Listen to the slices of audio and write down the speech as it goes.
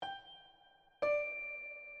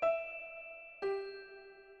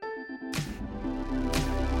Hi,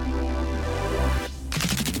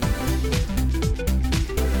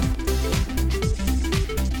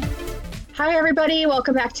 everybody.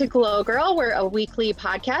 Welcome back to Glow Girl. We're a weekly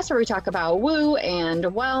podcast where we talk about woo and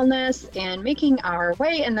wellness and making our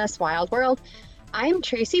way in this wild world. I'm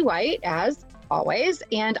Tracy White, as always,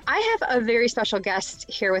 and I have a very special guest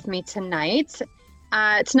here with me tonight.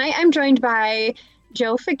 Tonight, I'm joined by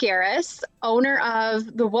Joe Figueres, owner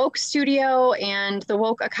of the Woke Studio and the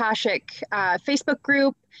Woke Akashic Facebook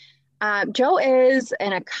group. Joe is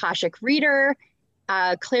an Akashic reader,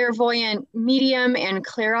 clairvoyant medium and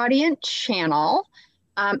clairaudient channel,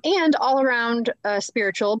 and all around a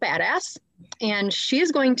spiritual badass. And she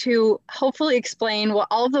is going to hopefully explain what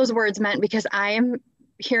all of those words meant, because I am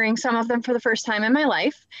hearing some of them for the first time in my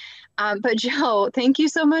life. But Joe, thank you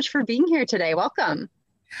so much for being here today. Welcome.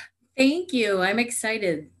 Thank you. I'm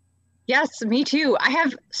excited. Yes, me too. I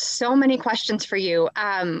have so many questions for you.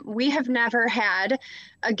 We have never had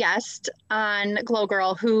a guest on Glow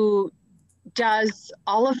Girl who does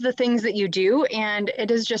all of the things that you do, and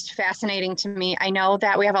it is just fascinating to me. I know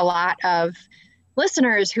that we have a lot of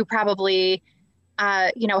listeners who probably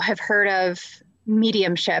have heard of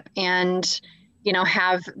mediumship and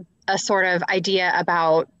have a sort of idea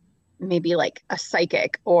about maybe like a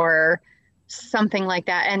psychic or something like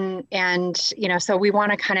that, and so we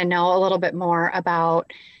want to kind of know a little bit more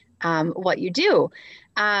about what you do.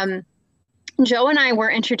 Joe and I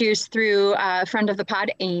were introduced through a friend of the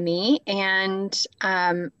pod, Amy, and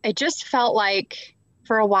it just felt like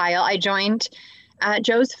for a while I joined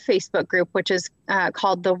Joe's Facebook group, which is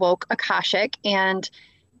called the Woke Akashic, and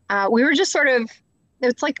we were just sort of,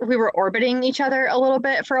 it's like we were orbiting each other a little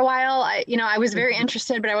bit for a while. I was very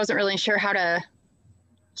interested, but I wasn't really sure how to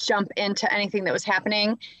jump into anything that was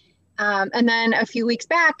happening. And then a few weeks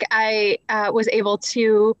back, I was able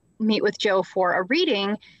to meet with Joe for a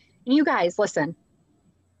reading. And you guys, listen,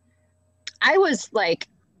 I was like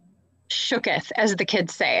shooketh, as the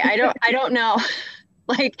kids say. I don't know.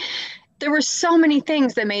 Like, there were so many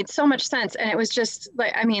things that made so much sense. And it was just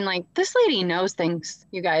like, this lady knows things,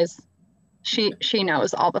 you guys. She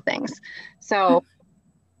knows all the things. So,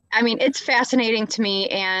 it's fascinating to me.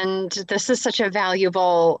 And this is such a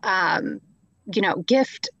valuable,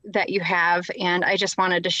 gift that you have. And I just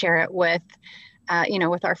wanted to share it with,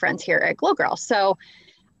 with our friends here at Glow Girl. So,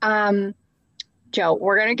 Joe,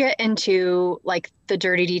 we're going to get into like the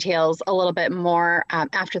dirty details a little bit more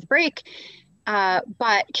after the break.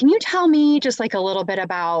 But can you tell me just like a little bit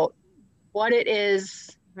about what it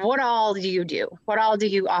is? What all do you do? What all do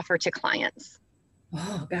you offer to clients?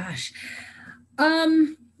 Oh, gosh.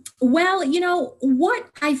 Well, what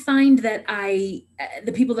I find that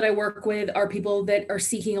the people that I work with are people that are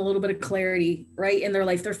seeking a little bit of clarity, right, in their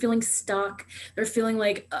life. They're feeling stuck. They're feeling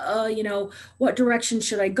like, what direction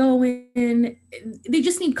should I go in? They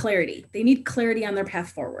just need clarity. They need clarity on their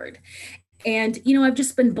path forward. And, I've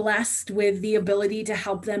just been blessed with the ability to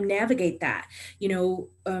help them navigate that,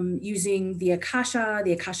 using the Akasha,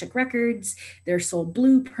 the Akashic records, their soul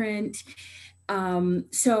blueprint.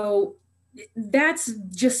 So that's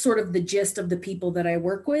just sort of the gist of the people that I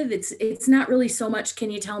work with. It's not really so much, can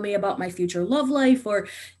you tell me about my future love life or,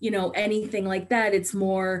 anything like that. It's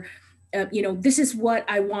more, this is what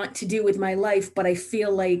I want to do with my life, but I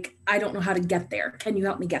feel like I don't know how to get there. Can you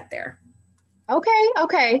help me get there?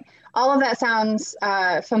 Okay. All of that sounds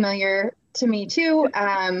familiar to me too.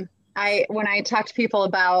 When I talk to people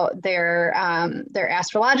about their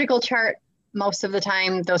astrological chart, most of the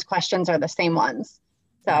time those questions are the same ones.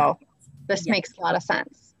 So this makes a lot of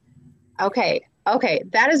sense. Okay.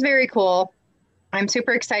 That is very cool. I'm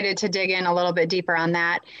super excited to dig in a little bit deeper on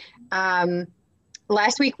that.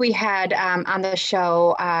 Last week we had on the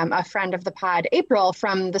show a friend of the pod, April,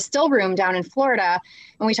 from the Still Room down in Florida,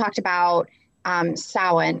 and we talked about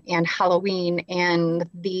Samhain and Halloween and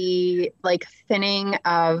the like thinning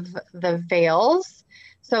of the veils.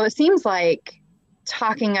 So it seems like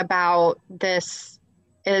talking about this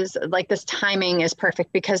is like this timing is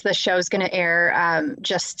perfect because the show's going to air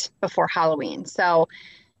just before Halloween. So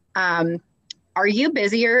are you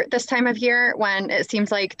busier this time of year when it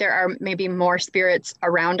seems like there are maybe more spirits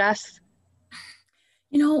around us?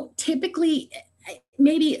 Typically,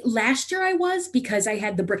 maybe last year I was, because I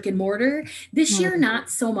had the brick and mortar. This year, not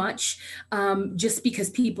so much, just because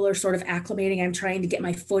people are sort of acclimating. I'm trying to get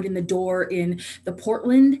my foot in the door in the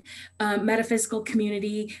Portland metaphysical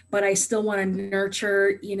community, but I still want to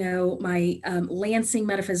nurture, my Lansing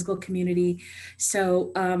metaphysical community.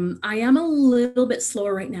 So I am a little bit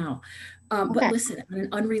slower right now. But listen, on an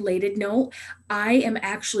unrelated note, I am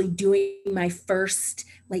actually doing my first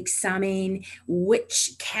like Samhain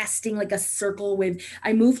witch casting, like a circle with,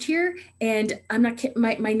 I moved here and I'm not kidding,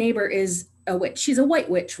 my neighbor is a witch. She's a white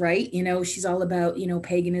witch, right? You know, she's all about, you know,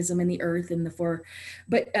 paganism and the earth and the four,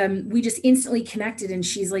 but we just instantly connected and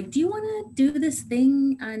she's like, do you want to do this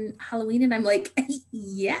thing on Halloween? And I'm like,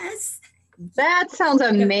 yes. That sounds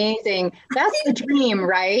amazing. That's the dream,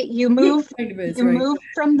 right? You move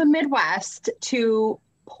from the Midwest to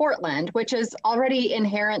Portland, which is already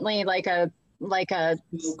inherently like a so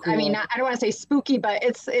cool. I mean, I don't want to say spooky, but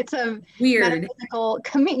it's a weird metaphysical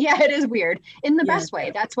yeah, it is weird in the best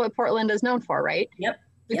way. That's what Portland is known for, right? Yep.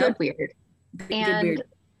 The good weird.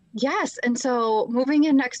 Yes, and so moving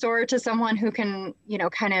in next door to someone who can, you know,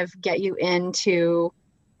 kind of get you into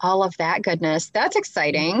all of that goodness. That's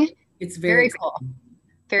exciting. It's very cool.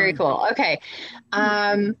 Very cool. Okay.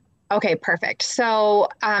 Okay, perfect. So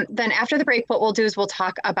then after the break, what we'll do is we'll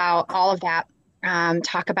talk about all of that.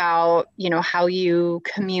 Talk about, you know, how you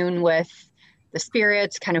commune with the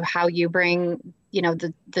spirits, kind of how you bring, you know,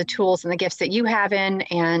 the tools and the gifts that you have in,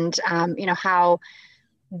 and, you know, how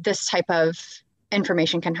this type of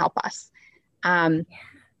information can help us.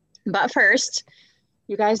 But first,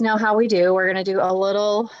 you guys know how we do. We're going to do a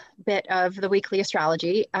little bit of the weekly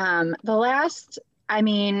astrology. I want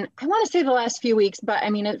to say the last few weeks, but I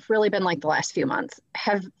mean, it's really been like the last few months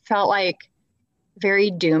have felt like very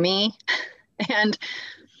doomy. And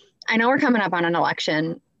I know we're coming up on an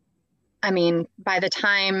election. I mean, by the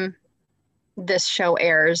time this show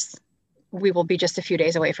airs, we will be just a few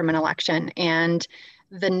days away from an election. And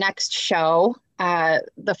the next show,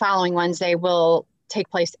 the following Wednesday, will take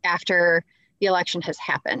place after the election has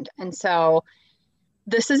happened. And so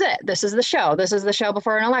this is it. This is the show. This is the show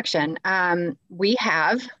before an election. We're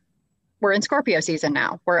in Scorpio season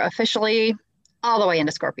now. We're officially all the way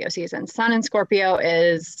into Scorpio season. Sun in Scorpio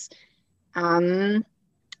is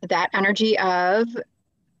that energy of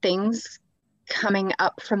things coming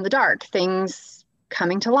up from the dark, things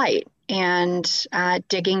coming to light, and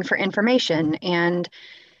digging for information. And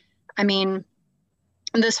I mean,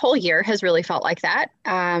 this whole year has really felt like that.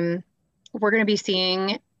 We're going to be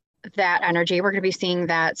seeing that energy. We're going to be seeing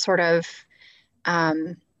that sort of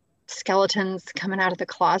skeletons coming out of the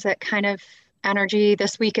closet kind of energy.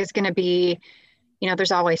 This week is going to be, you know,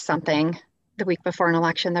 there's always something. The week before an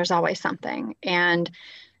election, there's always something. And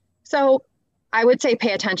so I would say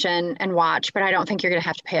pay attention and watch, but I don't think you're going to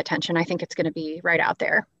have to pay attention. I think it's going to be right out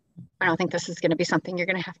there. I don't think this is going to be something you're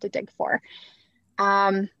going to have to dig for.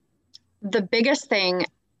 The biggest thing,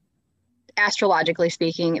 astrologically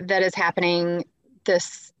speaking, that is happening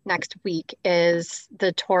this next week is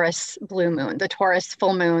the Taurus blue moon, the Taurus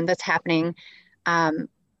full moon that's happening on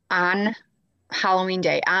Halloween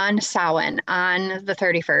Day, on Samhain, on the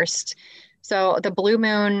 31st. So the blue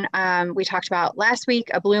moon we talked about last week.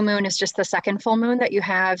 A blue moon is just the second full moon that you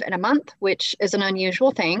have in a month, which is an unusual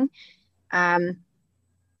thing. A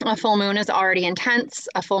full moon is already intense.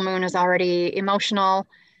 A full moon is already emotional.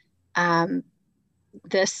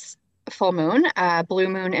 This full moon, blue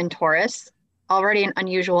moon in Taurus, already an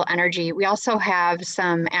unusual energy. We also have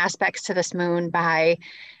some aspects to this moon by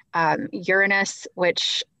Uranus,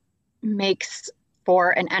 which makes for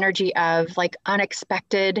an energy of like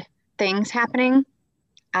unexpected things happening.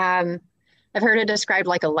 I've heard it described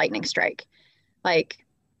like a lightning strike. Like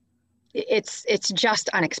it's just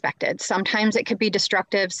unexpected. Sometimes it could be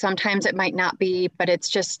destructive, sometimes it might not be, but it's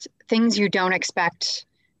just things you don't expect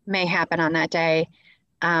may happen on that day,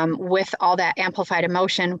 with all that amplified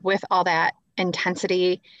emotion, with all that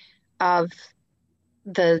intensity of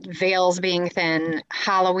the veils being thin,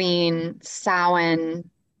 Halloween, Samhain,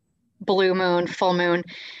 blue moon, full moon.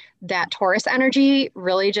 That Taurus energy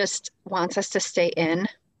really just wants us to stay in,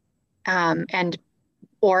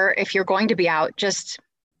 or if you're going to be out, just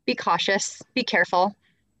be cautious, be careful.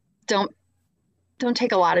 Don't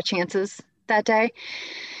take a lot of chances that day,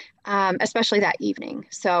 especially that evening.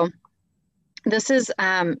 So this is,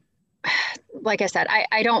 like I said,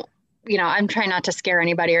 I don't, you know, I'm trying not to scare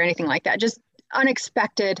anybody or anything like that, just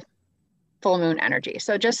unexpected full moon energy.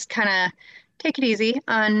 So just kind of take it easy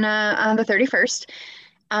on the 31st.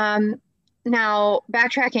 Now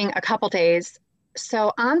backtracking a couple days.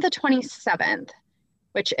 So on the 27th,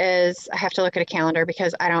 which is, I have to look at a calendar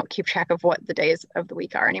because I don't keep track of what the days of the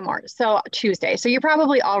week are anymore. So Tuesday. So you're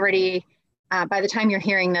probably already, by the time you're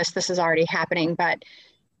hearing this, this is already happening. But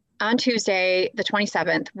on Tuesday, the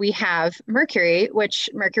 27th, we have Mercury, which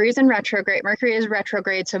Mercury is in retrograde. Mercury is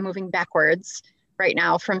retrograde, so moving backwards right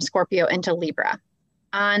now from Scorpio into Libra.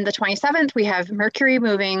 On the 27th, we have Mercury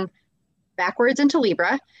moving backwards into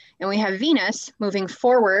Libra, and we have Venus moving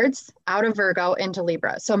forwards out of Virgo into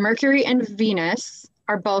Libra. So Mercury and Venus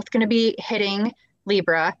are both going to be hitting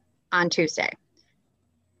Libra on Tuesday.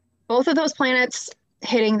 Both of those planets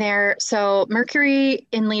hitting there. So Mercury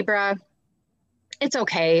in Libra, it's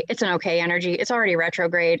okay. It's an okay energy. It's already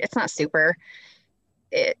retrograde. It's not super.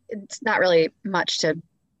 It's not really much to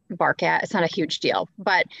bark at. It's not a huge deal.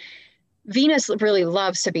 But Venus really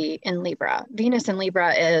loves to be in Libra. Venus in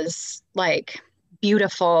Libra is like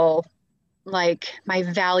beautiful, like my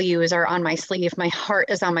values are on my sleeve. My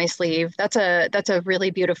heart is on my sleeve. That's a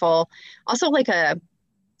really beautiful, also like a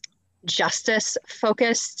justice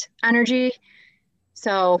focused energy.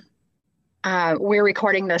 So we're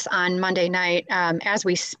recording this on Monday night. As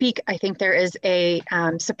we speak, I think there is a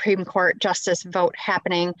Supreme Court justice vote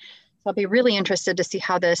happening. So I'll be really interested to see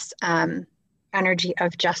how this energy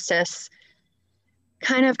of justice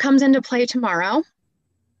kind of comes into play tomorrow.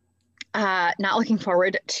 Not looking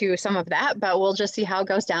forward to some of that, but we'll just see how it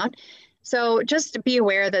goes down. So just be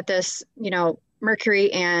aware that this,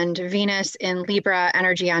 Mercury and Venus in Libra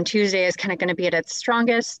energy on Tuesday is kind of going to be at its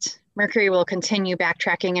strongest. Mercury will continue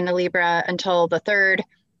backtracking into Libra until the 3rd,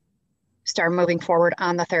 start moving forward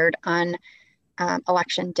on the 3rd on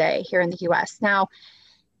election day here in the US. Now,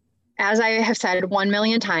 as I have said 1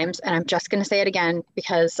 million times, and I'm just going to say it again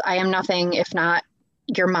because I am nothing if not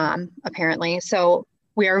your mom, apparently. So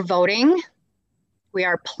we are voting. We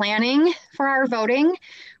are planning for our voting.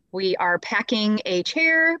 We are packing a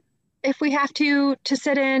chair if we have to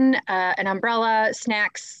sit in, an umbrella,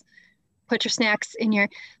 snacks. Put your snacks in your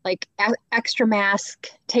extra mask,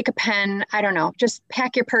 take a pen, I don't know, just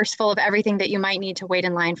pack your purse full of everything that you might need to wait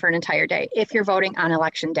in line for an entire day if you're voting on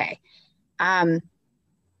election day.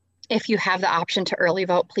 If you have the option to early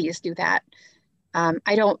vote, please do that.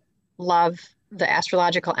 I don't love the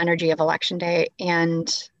astrological energy of election day,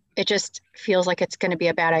 and it just feels like it's going to be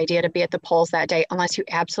a bad idea to be at the polls that day unless you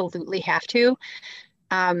absolutely have to.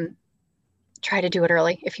 Try to do it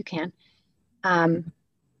early if you can.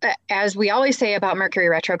 As we always say about Mercury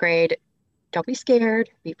retrograde, don't be scared,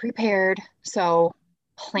 be prepared. So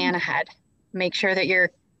plan ahead. Make sure that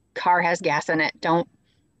your car has gas in it. Don't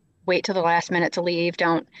wait till the last minute to leave.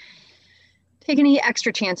 Don't take any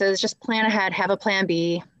extra chances. Just plan ahead, have a plan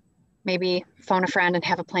B, maybe phone a friend and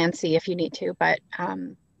have a plan C if you need to, but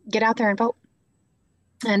get out there and vote.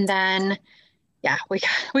 And then, yeah,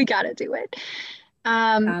 we got to do it.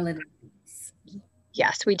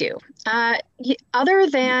 Yes, we do. Other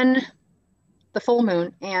than the full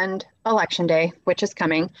moon and election day, which is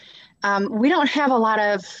coming, we don't have a lot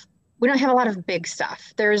of big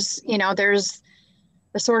stuff. There's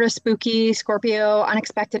the sort of spooky Scorpio,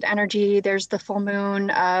 unexpected energy. There's the full moon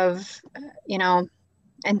of,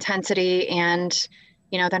 intensity. And,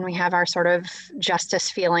 then we have our sort of justice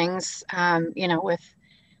feelings, with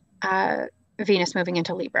Venus moving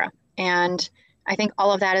into Libra. And I think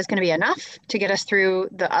all of that is going to be enough to get us through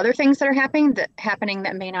the other things that are happening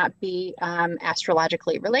that may not be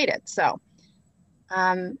astrologically related. So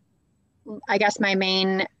I guess my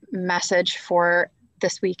main message for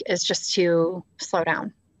this week is just to slow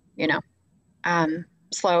down,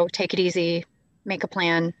 slow, take it easy, make a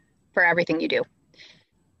plan for everything you do.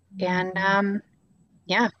 And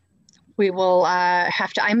we will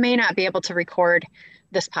I may not be able to record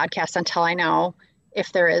this podcast until I know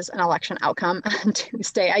if there is an election outcome on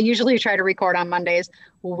Tuesday. I usually try to record on Mondays.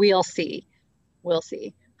 We'll see.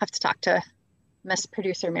 Have to talk to Miss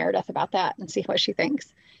Producer Meredith about that and see what she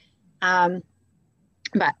thinks. But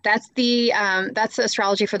that's the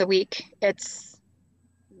astrology for the week. It's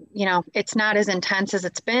not as intense as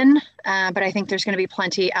it's been, but I think there's going to be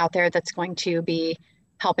plenty out there that's going to be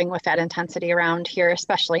helping with that intensity around here,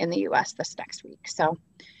 especially in the US this next week. So,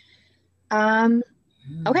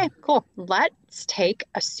 okay, cool. Let's take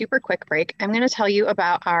a super quick break. I'm going to tell you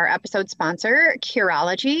about our episode sponsor,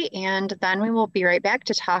 Curology, and then we will be right back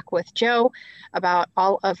to talk with Jo about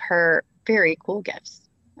all of her very cool gifts.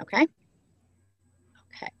 Okay?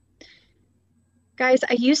 Okay. Guys,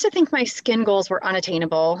 I used to think my skin goals were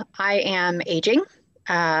unattainable. I am aging,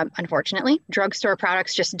 unfortunately. Drugstore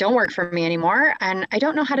products just don't work for me anymore, and I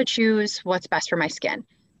don't know how to choose what's best for my skin.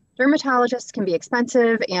 Dermatologists can be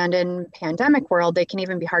expensive, and in pandemic world, they can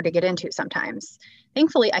even be hard to get into sometimes.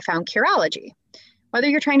 Thankfully, I found Curology. Whether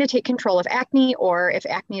you're trying to take control of acne or if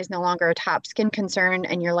acne is no longer a top skin concern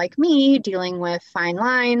and you're like me, dealing with fine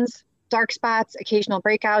lines, dark spots, occasional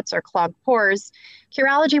breakouts, or clogged pores,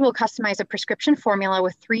 Curology will customize a prescription formula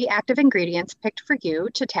with 3 active ingredients picked for you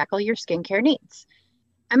to tackle your skincare needs.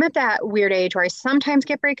 I'm at that weird age where I sometimes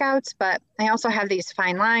get breakouts, but I also have these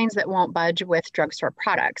fine lines that won't budge with drugstore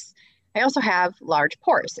products. I also have large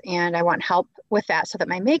pores and I want help with that so that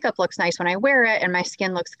my makeup looks nice when I wear it and my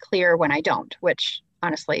skin looks clear when I don't, which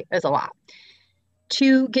honestly is a lot.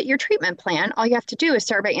 To get your treatment plan, all you have to do is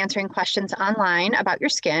start by answering questions online about your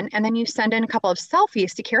skin, and then you send in a couple of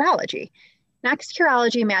selfies to Curology. Next,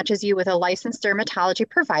 Curology matches you with a licensed dermatology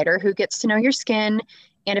provider who gets to know your skin,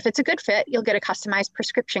 and if it's a good fit, you'll get a customized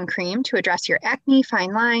prescription cream to address your acne,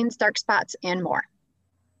 fine lines, dark spots, and more.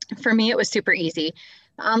 For me, it was super easy.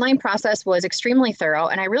 The online process was extremely thorough,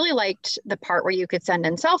 and I really liked the part where you could send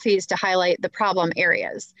in selfies to highlight the problem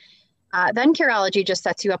areas. Then Curology just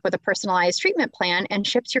sets you up with a personalized treatment plan and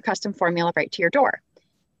ships your custom formula right to your door.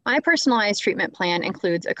 My personalized treatment plan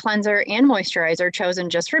includes a cleanser and moisturizer chosen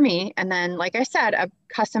just for me. And then, like I said, a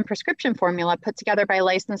custom prescription formula put together by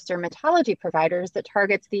licensed dermatology providers that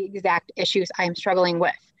targets the exact issues I am struggling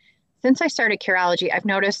with. Since I started Curology, I've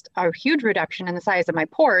noticed a huge reduction in the size of my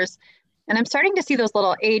pores, and I'm starting to see those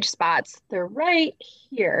little age spots. They're right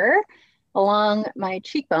here along my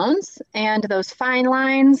cheekbones and those fine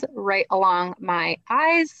lines right along my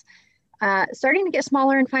eyes, starting to get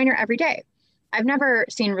smaller and finer every day. I've never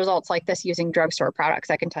seen results like this using drugstore products,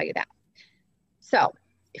 I can tell you that. So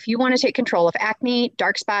if you want to take control of acne,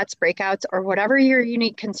 dark spots, breakouts, or whatever your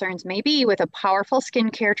unique concerns may be with a powerful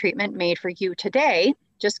skincare treatment made for you today,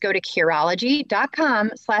 just go to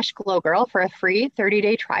Curology.com/glowgirl for a free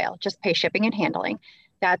 30-day trial. Just pay shipping and handling.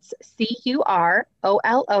 That's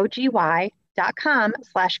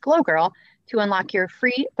Curology.com/glowgirl to unlock your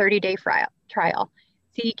free 30-day trial.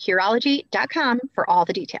 See Curology.com for all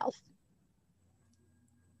the details.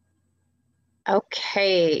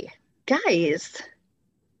 Okay, guys,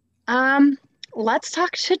 let's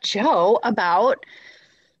talk to Jo about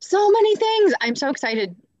so many things. I'm so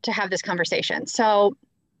excited to have this conversation. So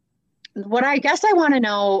what I guess I want to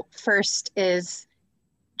know first is,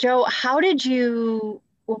 Jo,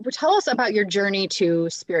 tell us about your journey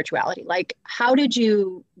to spirituality. Like, how did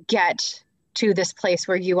you get to this place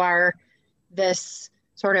where you are this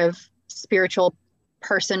sort of spiritual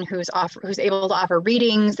person who's able to offer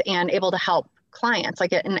readings and able to help clients,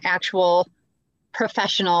 like an actual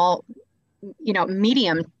professional,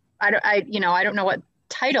 medium? I don't know what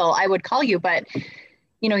title I would call you, but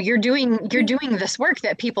you're doing this work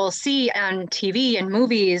that people see on TV and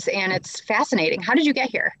movies, and it's fascinating. How did you get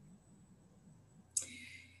here?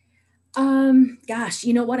 Gosh,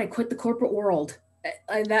 you know what? I quit the corporate world.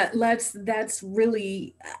 That's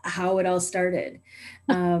really how it all started.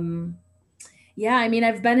 Yeah, I mean,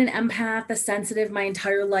 I've been an empath, a sensitive my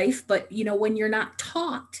entire life, but when you're not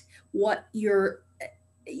taught what your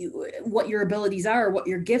abilities are, what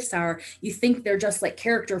your gifts are, you think they're just like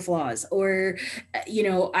character flaws, or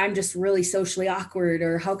I'm just really socially awkward,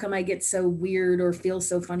 or how come I get so weird or feel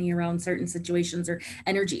so funny around certain situations or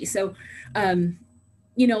energy. So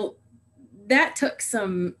that took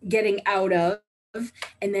some getting out of.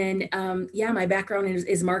 And then, my background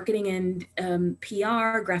is marketing and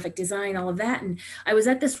PR, graphic design, all of that. And I was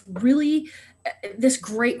at this great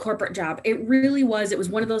corporate job. It really was. It was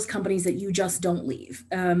one of those companies that you just don't leave.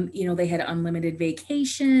 They had unlimited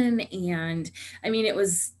vacation, and I mean, it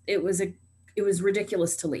was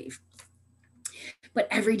ridiculous to leave. But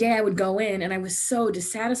every day I would go in and I was so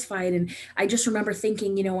dissatisfied. And I just remember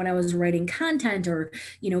thinking, when I was writing content or,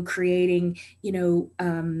 creating,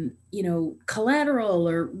 collateral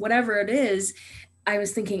or whatever it is, I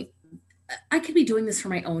was thinking I could be doing this for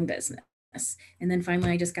my own business. And then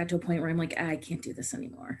finally I just got to a point where I'm like, I can't do this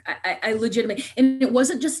anymore. I legitimately, and it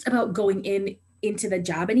wasn't just about going into the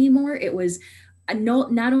job anymore. It was,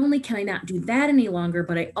 not only can I not do that any longer,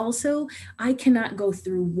 but I cannot go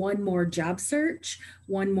through one more job search,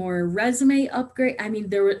 one more resume upgrade. I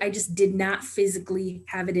mean, I just did not physically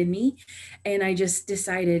have it in me. And I just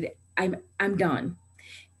decided I'm done.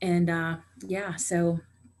 And so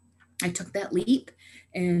I took that leap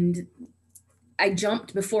and I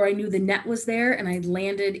jumped before I knew the net was there, and I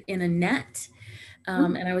landed in a net.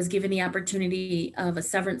 And I was given the opportunity of a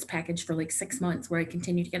severance package for like 6 months where I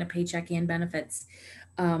continued to get a paycheck and benefits.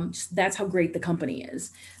 That's how great the company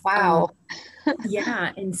is. Wow.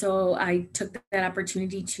 Yeah. And so I took that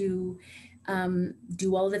opportunity to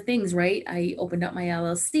do all the things, right? I opened up my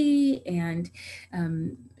LLC and,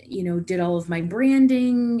 did all of my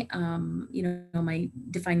branding,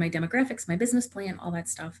 defined my demographics, my business plan, all that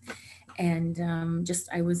stuff. And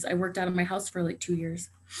I worked out of my house for like 2 years.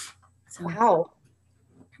 So. Wow.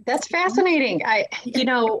 That's fascinating. I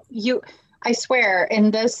swear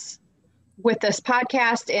with this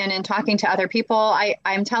podcast and in talking to other people,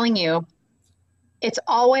 I'm telling you, it's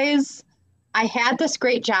always, I had this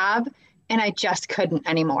great job and I just couldn't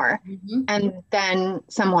anymore. Mhm. And then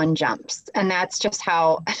someone jumps, and that's just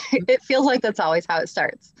how it feels like that's always how it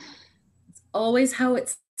starts. Always how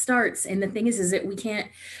it starts. And the thing is that we can't,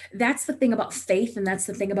 that's the thing about faith. And that's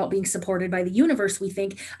the thing about being supported by the universe. We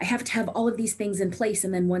think I have to have all of these things in place.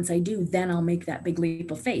 And then once I do, then I'll make that big leap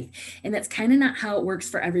of faith. And that's kind of not how it works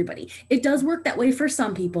for everybody. It does work that way for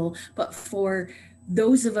some people, but for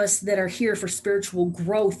those of us that are here for spiritual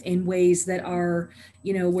growth in ways that are,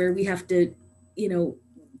 where we have to,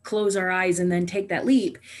 close our eyes and then take that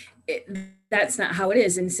leap, that's not how it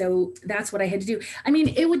is. And so that's what I had to do. I mean,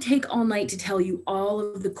 it would take all night to tell you all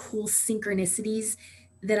of the cool synchronicities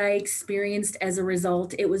that I experienced as a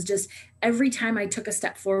result. It was just every time I took a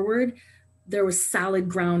step forward, there was solid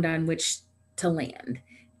ground on which to land.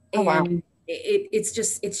 Oh, wow. And it's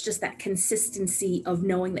just that consistency of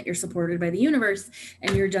knowing that you're supported by the universe,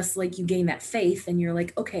 and you're just like, you gain that faith, and you're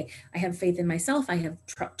like, okay, I have faith in myself. I have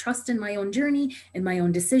trust in my own journey and my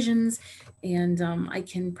own decisions, and I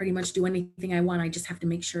can pretty much do anything I want. I just have to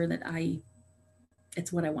make sure that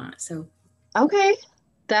it's what I want. So Okay.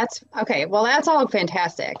 That's okay. Well, that's all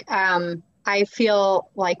fantastic. I feel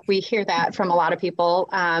like we hear that from a lot of people,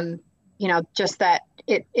 just that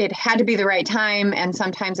it had to be the right time. And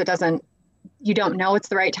sometimes you don't know it's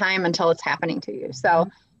the right time until it's happening to you. So,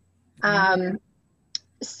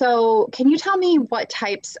 so can you tell me what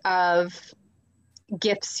types of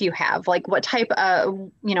gifts you have? Like what type of,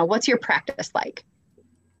 what's your practice like?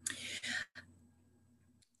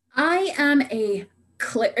 I am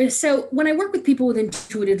so when I work with people with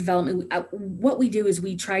intuitive development, what we do is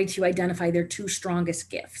we try to identify their two strongest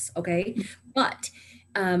gifts. Okay. But,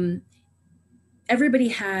 everybody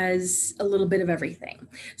has a little bit of everything.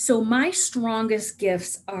 So my strongest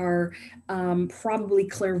gifts are probably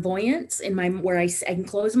clairvoyance where I can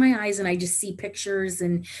close my eyes and I just see pictures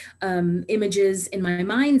and images in my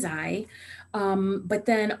mind's eye. But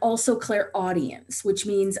then also clairaudience, which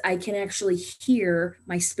means I can actually hear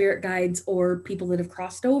my spirit guides or people that have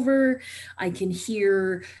crossed over. I can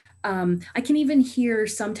even hear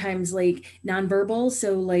sometimes like nonverbal.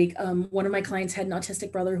 So like one of my clients had an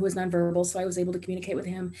autistic brother who was nonverbal, so I was able to communicate with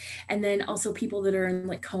him. And then also people that are in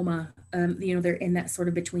like coma, they're in that sort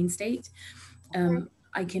of between state.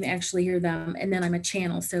 I can actually hear them. And then I'm a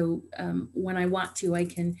channel. So when I want to, I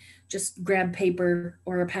can just grab paper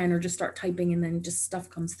or a pen or just start typing, and then just stuff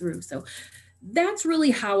comes through. So that's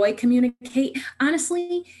really how I communicate.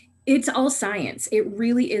 Honestly, it's all science. It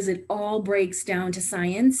really is. It all breaks down to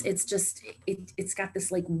science. It's just, it's got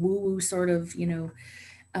this like woo-woo sort of,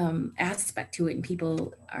 aspect to it. And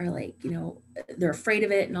people are like, they're afraid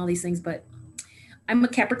of it and all these things, but I'm a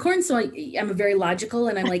Capricorn, so I'm a very logical,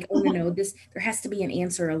 and I'm like, oh no, there has to be an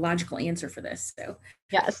answer, a logical answer for this. So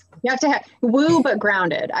yes, you have to have woo, but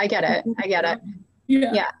grounded. I get it.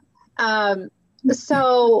 Yeah.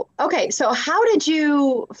 So, okay. So how did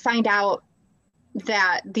you find out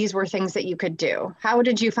that these were things that you could do? How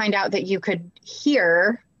did you find out that you could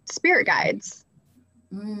hear spirit guides?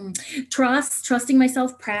 Trusting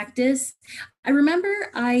myself, practice. I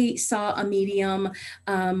remember I saw a medium,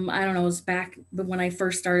 I don't know, it was back when I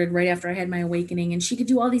first started, right after I had my awakening, and she could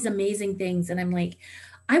do all these amazing things. And I'm like,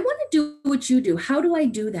 I want to do what you do. How do I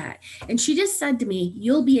do that? And she just said to me,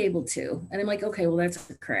 you'll be able to. And I'm like, okay, well, that's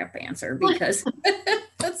a crap answer, because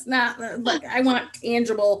that's not like, I want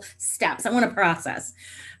tangible steps. I want to process.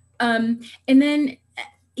 And then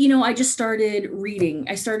I just started reading.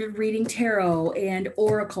 I started reading tarot and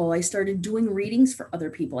oracle. I started doing readings for other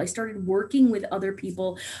people. I started working with other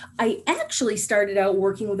people. I actually started out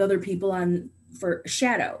working with other people for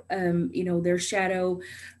shadow, their shadow,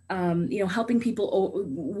 helping people.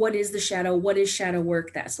 What is the shadow? What is shadow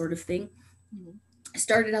work? That sort of thing. I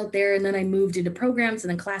started out there, and then I moved into programs and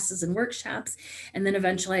then classes and workshops. And then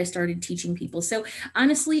eventually I started teaching people. So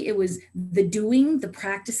honestly, it was the doing, the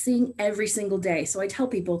practicing every single day. So I tell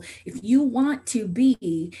people, if you want to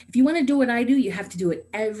do what I do, you have to do it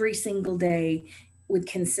every single day with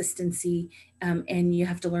consistency. And you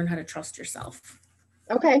have to learn how to trust yourself.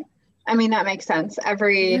 Okay. I mean, that makes sense.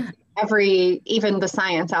 Even the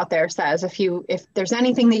science out there says, if there's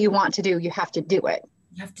anything that you want to do, you have to do it.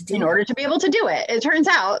 You have to do in order to be able to do it. It turns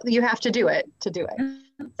out you have to do it to do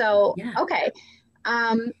it. So, yeah. Okay.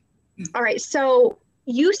 All right. So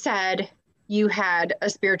you said you had a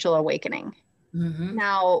spiritual awakening. Mm-hmm.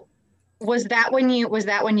 Now, was that when you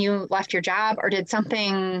left your job, or did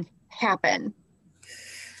something happen?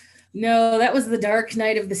 No, that was the dark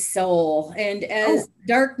night of the soul. And as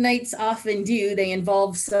dark nights often do. They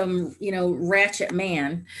involve some, ratchet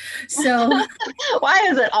man. So Why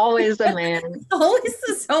is it always a man?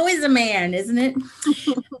 it's always a man, isn't it?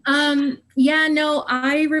 Yeah, no,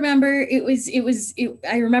 I remember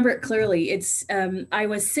I remember it clearly. I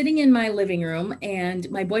was sitting in my living room and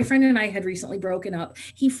my boyfriend and I had recently broken up.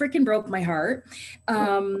 He freaking broke my heart.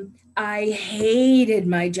 I hated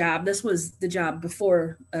my job. This was the job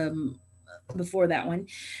before that one.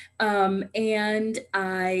 And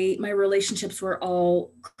my relationships were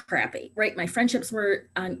all crappy, right? My friendships were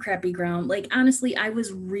on crappy ground. Like, honestly, I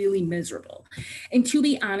was really miserable. And to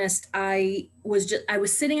be honest, I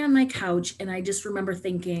was sitting on my couch and I just remember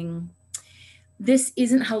thinking, this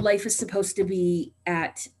isn't how life is supposed to be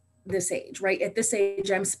at this age, right? At this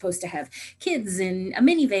age, I'm supposed to have kids and a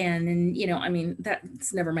minivan. And, I mean,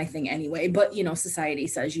 that's never my thing anyway, but, society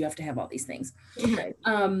says you have to have all these things. Right.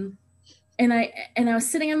 And I was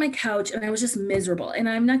sitting on my couch and I was just miserable. And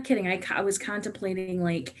I'm not kidding. I was contemplating,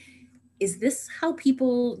 like, is this how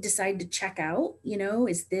people decide to check out?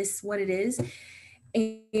 Is this what it is?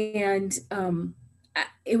 And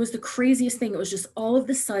it was the craziest thing. It was just all of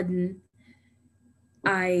a sudden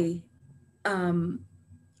I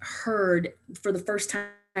heard for the first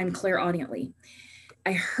time clairaudiently.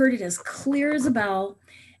 I heard it as clear as a bell.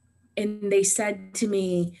 And they said to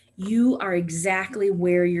me, you are exactly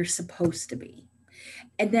where you're supposed to be.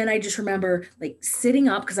 And then I just remember like sitting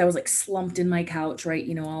up because I was like slumped in my couch, right?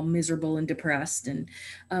 all miserable and depressed. And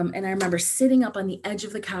I remember sitting up on the edge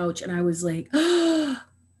of the couch and I was like, oh,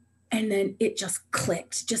 and then it just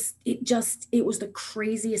clicked. It was the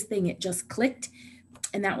craziest thing. It just clicked.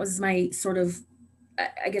 And that was my sort of,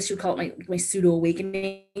 I guess you'd call it my pseudo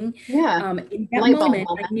awakening. Yeah. In that moment,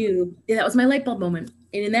 I knew that was my light bulb moment.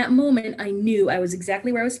 And in that moment, I knew I was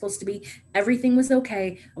exactly where I was supposed to be. Everything was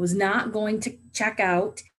okay. I was not going to check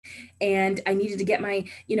out. And I needed to get my,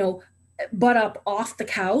 butt up off the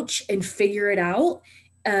couch and figure it out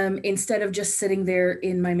instead of just sitting there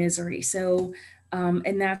in my misery. So,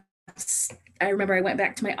 I remember I went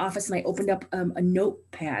back to my office and I opened up a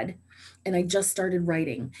notepad and I just started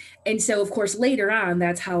writing. And so, of course, later on,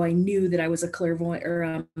 that's how I knew that I was a clairvoyant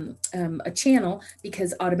or a channel,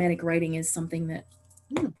 because automatic writing is something that,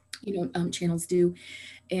 channels do.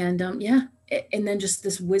 And and then just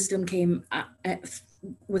this wisdom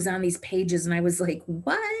was on these pages and I was like,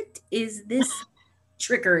 what is this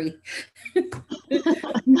trickery?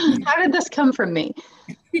 How did this come from me?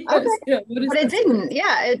 Yes, okay. But it didn't.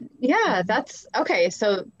 Yeah. That's okay.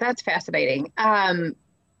 So that's fascinating.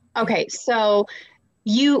 Okay. So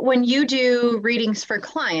when you do readings for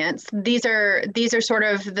clients, these are sort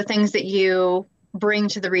of the things that you bring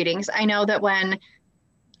to the readings. I know that when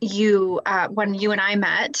you and I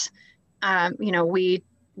met,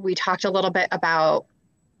 we talked a little bit about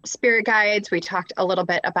spirit guides. We talked a little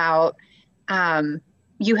bit about,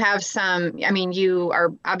 you have you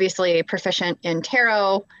are obviously proficient in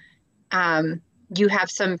tarot. You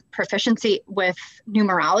have some proficiency with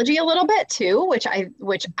numerology a little bit too, which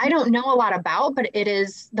I don't know a lot about, but it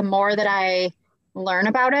is, the more that I learn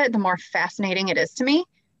about it, the more fascinating it is to me.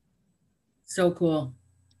 So cool.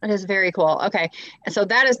 It is very cool. Okay. And so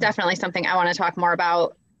that is definitely something I want to talk more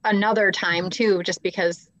about another time too, just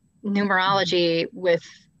because numerology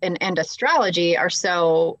and astrology are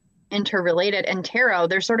so interrelated, and tarot,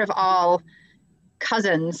 they're sort of all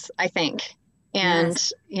cousins, I think. And,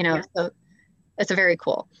 yes. So it's very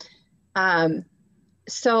cool.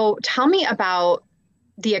 So tell me about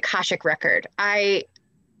the Akashic record. I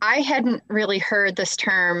hadn't really heard this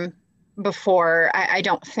term before, I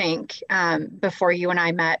don't think, before you and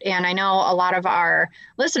I met. And I know a lot of our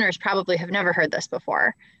listeners probably have never heard this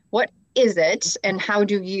before. What is it and how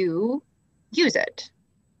do you use it?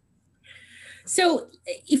 So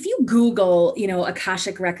if you Google,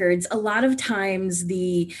 Akashic records, a lot of times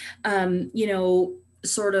the,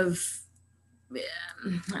 sort of,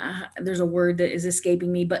 there's a word that is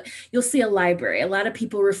escaping me, but you'll see a library. A lot of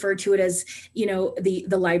people refer to it as, the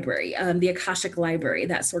library, the Akashic library,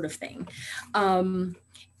 that sort of thing.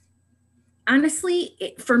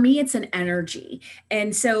 Honestly, for me, it's an energy.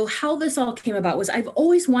 And so how this all came about was I've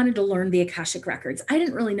always wanted to learn the Akashic records. I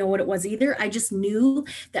didn't really know what it was either. I just knew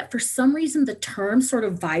that for some reason, the term sort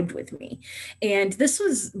of vibed with me. And this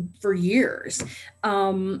was for years.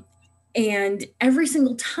 And every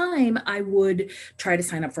single time I would try to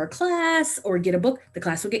sign up for a class or get a book, the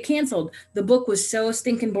class would get canceled. The book was so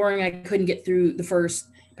stinking boring, I couldn't get through the first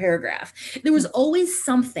paragraph. There was always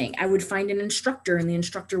something. I would find an instructor and the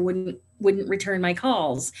instructor wouldn't return my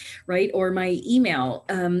calls, right? Or my email.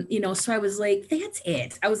 So I was like, that's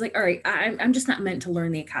it. I was like, all right, I'm just not meant to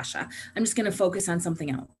learn the Akasha. I'm just going to focus on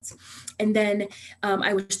something else. And then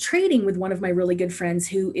I was trading with one of my really good friends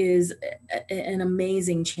who is an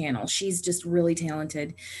amazing channel. She's just really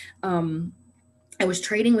talented. I was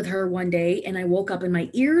trading with her one day and I woke up and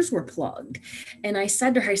my ears were plugged. And I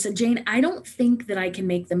said to her, I said, Jane, I don't think that I can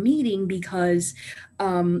make the meeting because,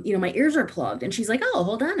 my ears are plugged. And she's like, oh,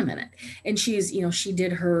 hold on a minute. And she's, she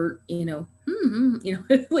did her,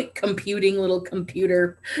 like computing little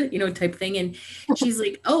computer, type thing. And she's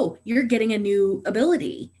like, oh, you're getting a new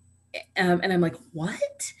ability. And I'm like,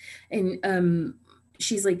 what? And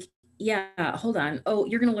she's like, yeah, hold on. Oh,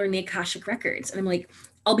 you're going to learn the Akashic records. And I'm like,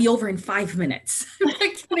 I'll be over in 5 minutes.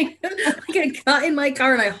 I got in my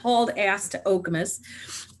car and I hauled ass to Okemos.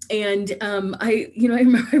 And I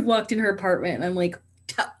remember I walked in her apartment and I'm like,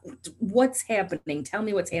 what's happening? Tell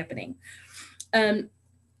me what's happening.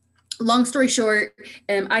 Long story short,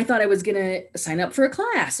 I thought I was going to sign up for a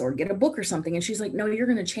class or get a book or something. And she's like, no, you're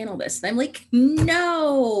going to channel this. And I'm like,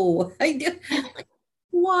 no, I do. Like,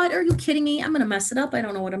 what? Are you kidding me? I'm going to mess it up. I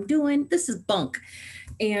don't know what I'm doing. This is bunk.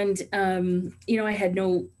 And, I had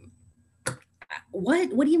no, what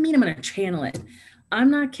do you mean I'm going to channel it?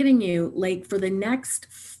 I'm not kidding you. Like for the next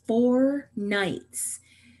 4 nights,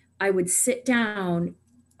 I would sit down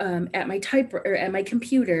at my typewriter, at my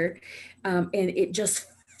computer, and it just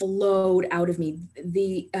flowed out of me.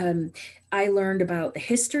 I learned about the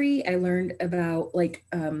history. I learned about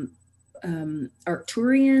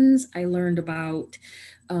Arcturians. I learned about,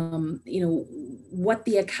 what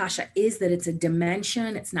the Akasha is, that it's a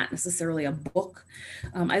dimension. It's not necessarily a book.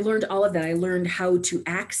 I learned all of that. I learned how to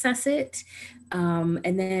access it,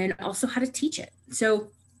 and then also how to teach it. So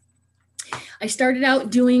I started out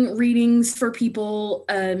doing readings for people,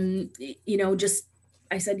 I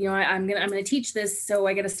said, I'm going to teach this. So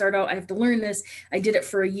I got to start out, I have to learn this. I did it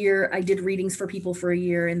for a year. I did readings for people for a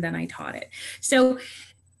year, and then I taught it. So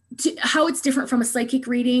how it's different from a psychic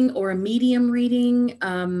reading or a medium reading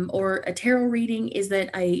or a tarot reading is that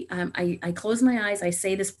I close my eyes. I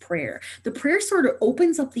say this prayer. The prayer sort of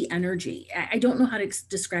opens up the energy. I don't know how to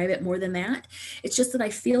describe it more than that. It's just that I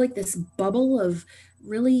feel like this bubble of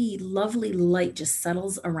really lovely light just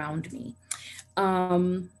settles around me.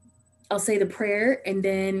 I'll say the prayer and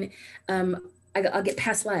then I'll get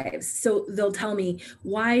past lives. So they'll tell me,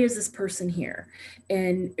 why is this person here?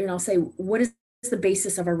 And I'll say, what is the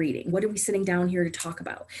basis of our reading? What are we sitting down here to talk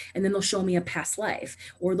about? And then they'll show me a past life,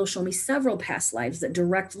 or they'll show me several past lives that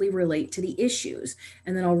directly relate to the issues.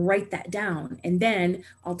 And then I'll write that down. And then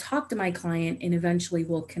I'll talk to my client and eventually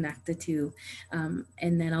we'll connect the two. And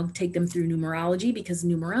then I'll take them through numerology, because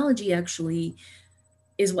numerology actually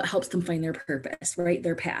is what helps them find their purpose, right?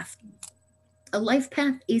 Their path. A life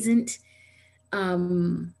path isn't,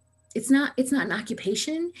 it's not an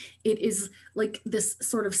occupation. It is like this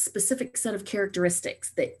sort of specific set of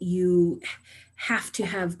characteristics that you have to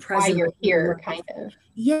have present. Why you're here, kind of.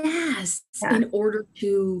 Yes, yeah. In order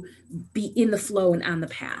to be in the flow and on the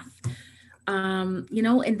path. And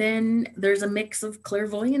then there's a mix of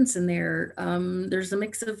clairvoyance in there. There's a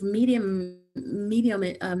mix of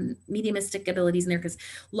mediumistic abilities in there, because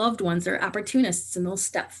loved ones are opportunists and they'll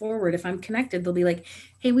step forward. If I'm connected, they'll be like,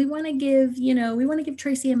 hey, we want to give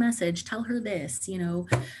Tracy a message. Tell her this,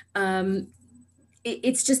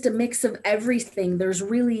 it's just a mix of everything. There's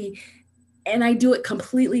really, and I do it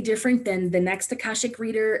completely different than the next Akashic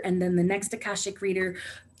reader and then the next Akashic reader.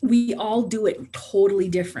 We all do it totally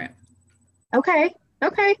different. Okay.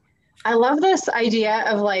 I love this idea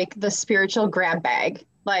of like the spiritual grab bag.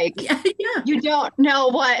 Like, yeah. You don't know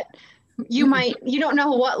what you don't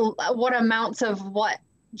know what amounts of what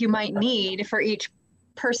you might need for each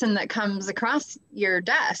person that comes across your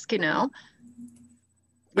desk, Yeah.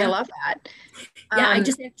 I love that. Yeah, I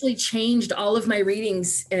just actually changed all of my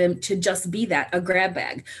readings to just be that, a grab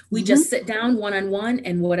bag. We just sit down one-on-one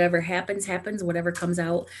and whatever happens, whatever comes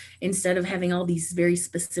out, instead of having all these very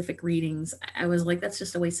specific readings. I was like, that's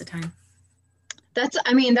just a waste of time. That's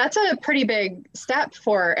a pretty big step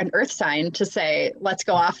for an earth sign to say, let's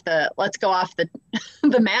go off the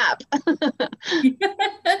the map.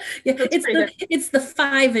 Yeah, it's the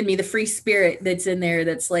 5 in me, the free spirit that's in there.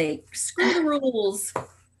 That's like, screw the rules.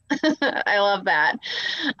 I love that.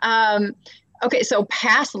 Okay. So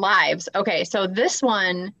past lives. Okay. So this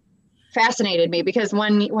one fascinated me, because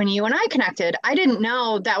when you and I connected, I didn't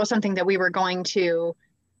know that was something that we were going to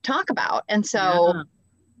talk about. And so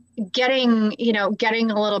getting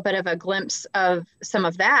a little bit of a glimpse of some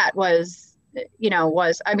of that was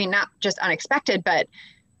not just unexpected, but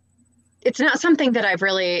it's not something that I've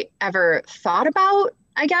really ever thought about,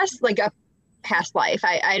 I guess, like a past life.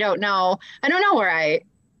 I don't know. I don't know where I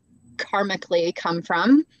karmically come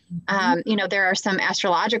from. Mhm. You know, there are some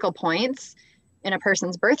astrological points in a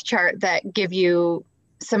person's birth chart that give you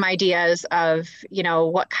some ideas of, you know,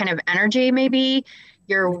 what kind of energy maybe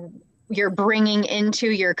you're you're bringing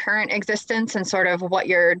into your current existence and sort of what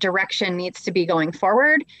your direction needs to be going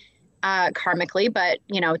forward karmically. But,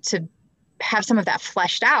 you know, to have some of that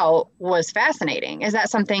fleshed out was fascinating. Is that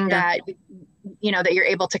something Yeah. that, you know, that you're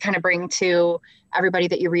able to kind of bring to everybody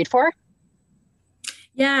that you read for?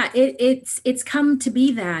 Yeah, it's come to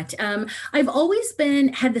be that. I've always been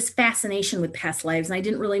had this fascination with past lives, and I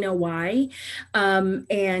didn't really know why.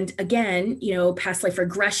 And again, you know, past life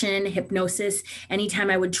regression, hypnosis. Anytime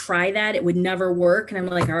I would try that, it would never work, and I'm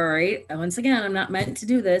like, all right, once again, I'm not meant to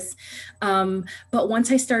do this. But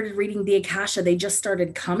once I started reading the Akasha, they just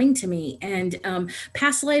started coming to me, and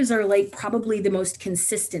past lives are like probably the most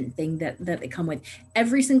consistent thing that they come with.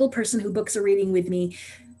 Every single person who books a reading with me,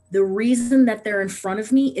 the reason that they're in front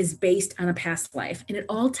of me is based on a past life, and it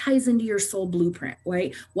all ties into your soul blueprint,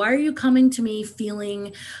 right? Why are you coming to me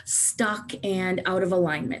feeling stuck and out of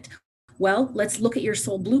alignment? Well, let's look at your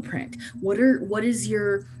soul blueprint. What are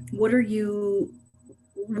you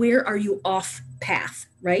where are you off path,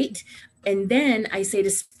 right? And then I say to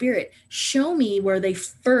spirit, show me where they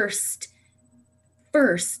first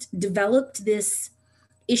developed this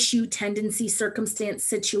issue, tendency, circumstance,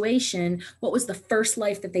 situation. What was the first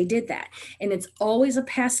life that they did that? And it's always a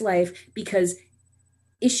past life, because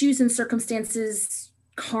issues and circumstances,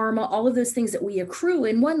 karma, all of those things that we accrue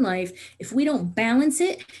in one life, if we don't balance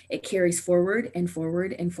it, it carries forward and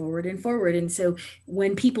forward and forward and forward. And so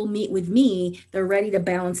when people meet with me, they're ready to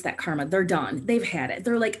balance that karma. They're done. They've had it.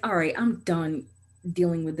 They're like, all right, I'm done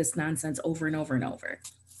dealing with this nonsense over and over and over.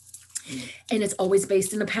 And it's always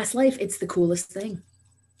based in a past life. It's the coolest thing.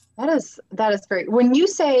 That is very, when you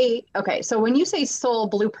say, okay, so when you say soul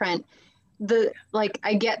blueprint, the like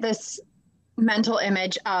I get this mental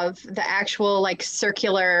image of the actual like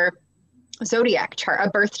circular zodiac chart,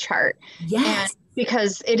 a birth chart. And Yes.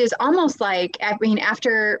 because it is almost like, I mean,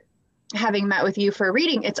 after having met with you for a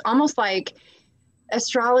reading, it's almost like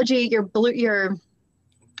astrology, your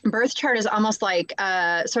birth chart is almost like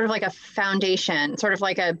sort of like a foundation, sort of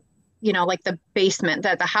like a, you know, like the basement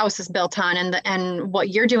that the house is built on, and what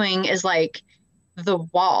you're doing is like the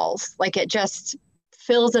walls, like it just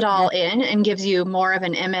fills it all Yes. in and gives you more of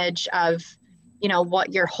an image of, you know,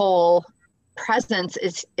 what your whole presence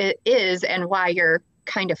is and why you're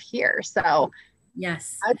kind of here. So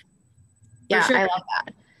Yes. I, For yeah, sure. I love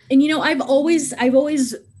that. And you know, I've always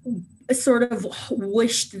sort of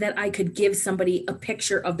wished that I could give somebody a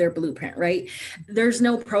picture of their blueprint, right? There's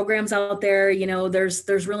no programs out there, you know,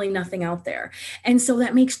 there's really nothing out there. And so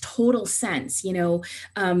that makes total sense, you know.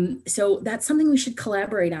 So that's something we should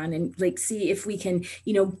collaborate on and like see if we can,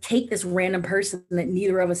 you know, take this random person that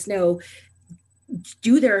neither of us know,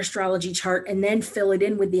 do their astrology chart, and then fill it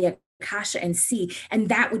in with the Akasha and see. And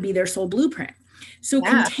that would be their soul blueprint. So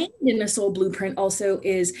Yeah. contained in the soul blueprint also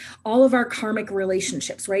is all of our karmic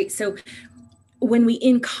relationships, right? So when we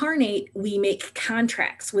incarnate, we make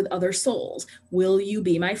contracts with other souls. Will you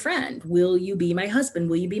be my friend? Will you be my husband?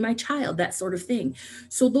 Will you be my child? That sort of thing.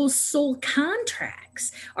 So those soul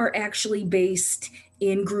contracts are actually based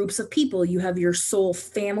in groups of people. You have your soul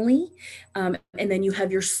family, and then you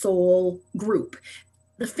have your soul group.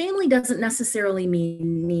 The family doesn't necessarily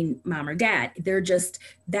mean mom or dad. They're just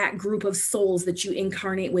that group of souls that you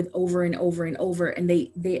incarnate with over and over and over, and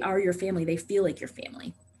they are your family. They feel like your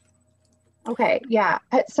family. Okay. Yeah.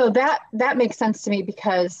 So that makes sense to me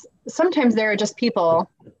because sometimes there are just people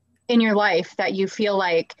in your life that you feel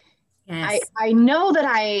like Yes. I know that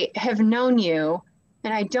I have known you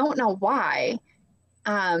and I don't know why.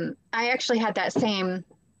 I actually had that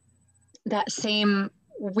same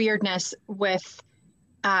weirdness with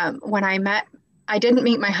when I didn't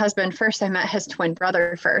meet my husband first. I met his twin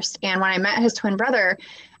brother first. And when I met his twin brother,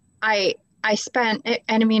 I, I spent,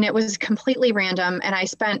 and I mean, it was completely random. And I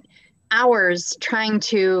spent hours trying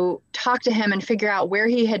to talk to him and figure out where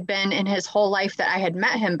he had been in his whole life that I had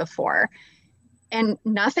met him before. And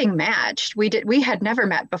nothing matched. We had never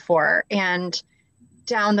met before. And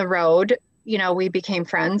down the road, you know, we became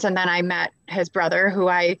friends. And then I met his brother, who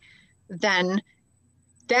I then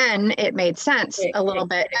then it made sense a little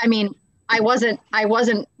bit. I mean, I wasn't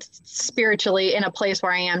spiritually in a place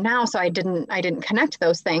where I am now, so I didn't connect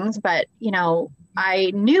those things, but you know,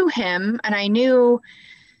 I knew him and I knew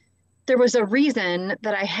there was a reason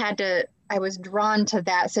that I was drawn to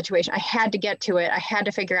that situation. I had to get to it. I had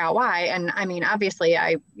to figure out why. And I mean, obviously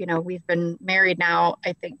we've been married now,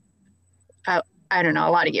 I think I don't know,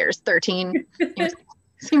 a lot of years. 13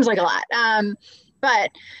 seems like a lot.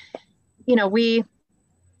 But you know, we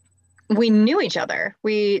knew each other.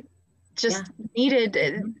 We just needed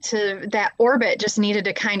to, that orbit just needed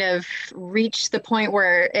to kind of reach the point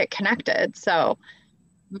where it connected. So,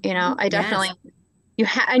 you know, I definitely,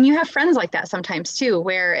 and you have friends like that sometimes too,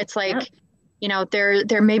 where it's like, you know,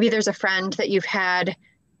 maybe there's a friend that you've had,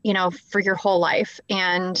 you know, for your whole life,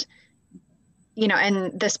 and you know,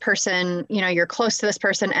 and this person, you know, you're close to this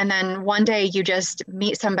person, and then one day you just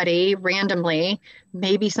meet somebody randomly,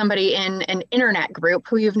 maybe somebody in an internet group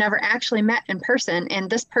who you've never actually met in person, and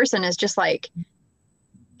this person is just like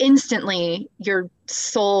instantly your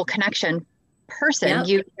soul connection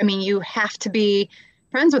person. I mean, you have to be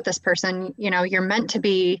friends with this person, you know, you're meant to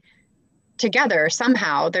be together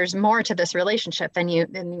somehow. There's more to this relationship than you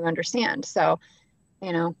understand. So,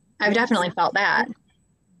 you know, I've definitely felt that.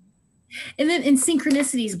 And then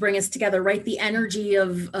synchronicities bring us together, right? The energy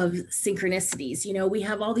of synchronicities. You know, we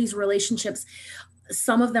have all these relationships.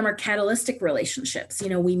 Some of them are catalytic relationships. You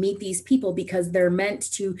know, we meet these people because they're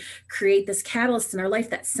meant to create this catalyst in our life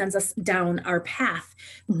that sends us down our path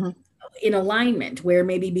in alignment, where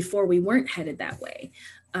maybe before we weren't headed that way.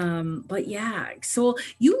 But yeah, so,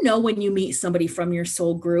 you know, when you meet somebody from your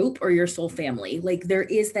soul group or your soul family, like there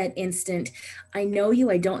is that instant, I know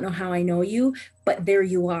you, I don't know how I know you, but there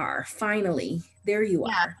you are. Finally, there you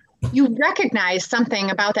are. You recognize something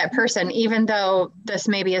about that person, even though this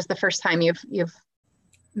maybe is the first time you've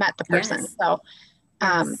met the person. So,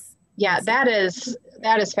 that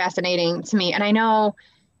is fascinating to me. And I know,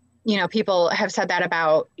 you know, people have said that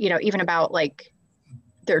about, you know, even about like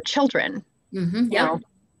their children, you know.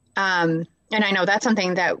 And I know that's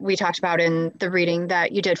something that we talked about in the reading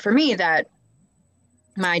that you did for me, that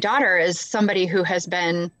my daughter is somebody who has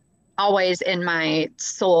been always in my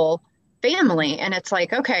soul family. And it's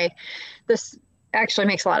like, okay, this actually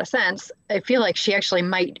makes a lot of sense. I feel like she actually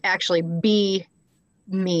might actually be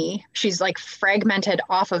me. She's like fragmented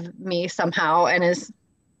off of me somehow and is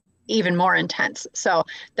even more intense. So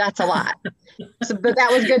that's a lot. But that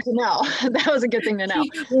was good to know. That was a good thing to know.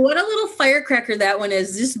 What a little firecracker that one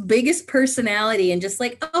is. Just biggest personality and just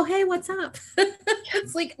like, oh, hey, what's up?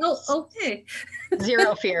 It's like, oh, okay.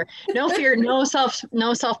 Zero fear, no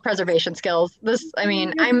self-preservation skills. This, I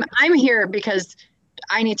mean, I'm here because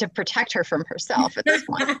I need to protect her from herself at this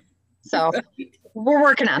point. So we're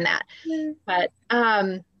working on that. But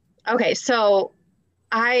okay, so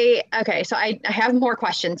I have more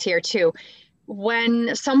questions here too.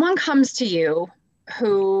 When someone comes to you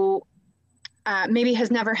who maybe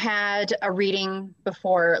has never had a reading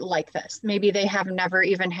before like this, maybe they have never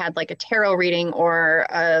even had like a tarot reading or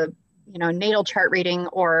a, you know, natal chart reading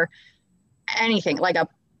or anything, like a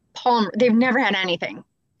poem, they've never had anything.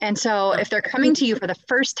 And so if they're coming to you for the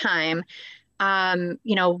first time,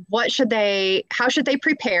 you know, how should they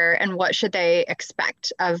prepare, and what should they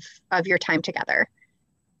expect of your time together?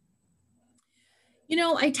 You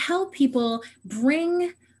know, I tell people,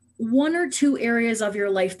 bring 1 or 2 areas of your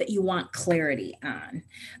life that you want clarity on.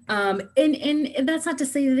 And that's not to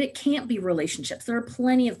say that it can't be relationships. There are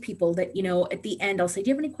plenty of people that, you know, at the end, I'll say, do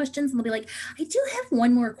you have any questions? And they'll be like, I do have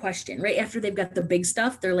one more question, right? After they've got the big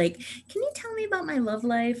stuff, they're like, can you tell me about my love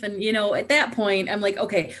life? And, you know, at that point, I'm like,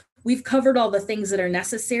 okay, we've covered all the things that are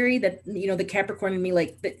necessary, that, you know, the Capricorn in me,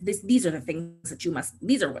 like these are the things that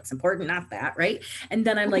these are what's important, not that. Right. And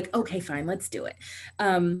then I'm like, okay, fine, let's do it.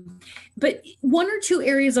 But 1 or 2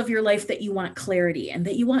 areas of your life that you want clarity and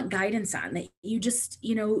that you want guidance on, that you just,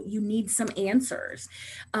 you know, you need some answers.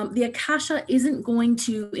 The Akasha isn't going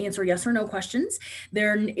to answer yes or no questions.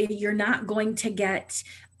 You're not going to get,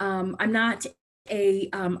 I'm not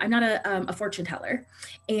a fortune teller,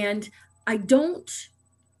 and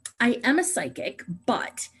I am a psychic,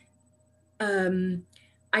 but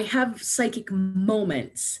I have psychic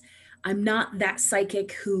moments. I'm not that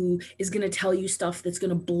psychic who is going to tell you stuff that's going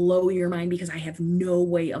to blow your mind because I have no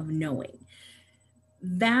way of knowing.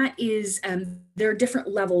 That is, there are different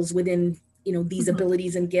levels within, you know, these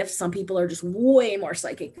abilities and gifts. Some people are just way more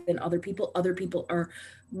psychic than other people. Other people are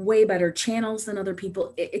way better channels than other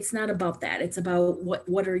people. It's not about that. It's about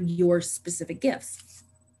what are your specific gifts.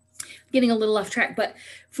 Getting a little off track, but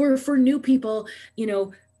for new people, you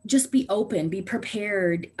know, just be open, be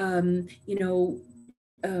prepared, you know,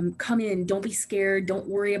 come in, don't be scared, don't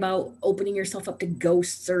worry about opening yourself up to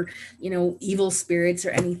ghosts or, you know, evil spirits or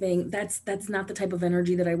anything. That's not the type of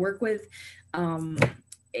energy that I work with.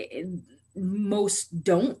 Most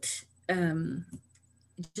don't.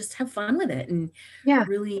 Just have fun with it and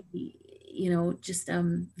really, you know, just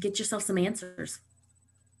get yourself some answers.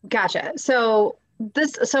 Gotcha. So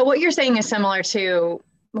what you're saying is similar to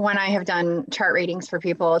when I have done chart readings for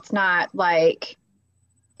people, it's not like,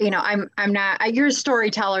 I'm not, you're a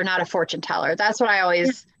storyteller, not a fortune teller. That's what I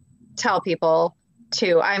always tell people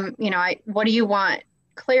too. What do you want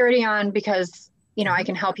clarity on? Because, I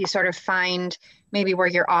can help you sort of find maybe where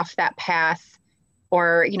you're off that path,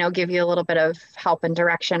 or, give you a little bit of help and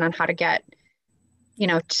direction on how to get,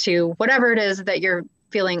 to whatever it is that you're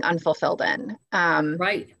feeling unfulfilled in.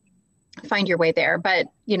 Right. Find your way there. But,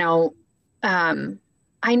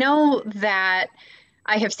 I know that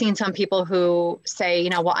I have seen some people who say,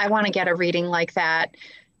 well, I want to get a reading like that,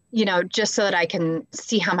 just so that I can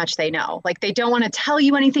see how much they know. Like, they don't want to tell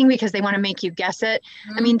you anything because they want to make you guess it.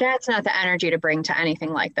 Mm-hmm. I mean, that's not the energy to bring to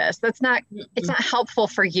anything like this. It's not helpful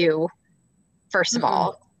for you, first of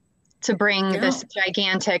all, to bring this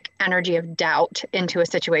gigantic energy of doubt into a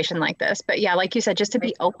situation like this. But yeah, like you said, just to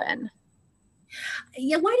be open.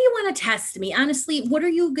 Yeah, why do you want to test me? Honestly, what are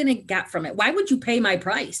you going to get from it? Why would you pay my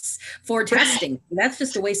price for testing? That's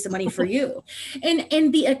just a waste of money for you.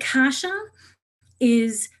 And the Akasha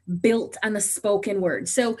is built on the spoken word.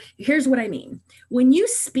 So here's what I mean. When you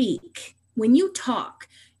speak, when you talk,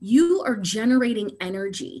 you are generating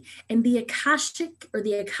energy, and the Akashic or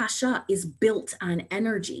the Akasha is built on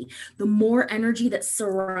energy. The more energy that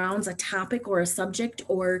surrounds a topic or a subject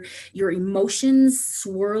or your emotions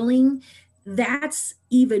swirling, that's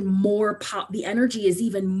even more the energy is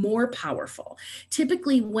even more powerful.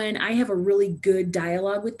 Typically, when I have a really good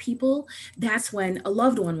dialogue with people, that's when a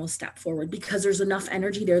loved one will step forward, because there's enough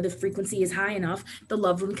energy there, the frequency is high enough, the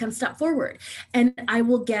loved one can step forward. And I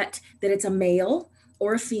will get that it's a male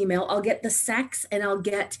or a female. I'll get the sex, and I'll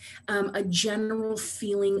get a general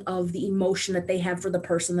feeling of the emotion that they have for the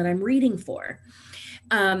person that I'm reading for.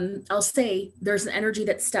 I'll say there's an energy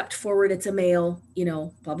that stepped forward. It's a male,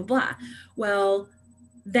 blah, blah, blah. Well,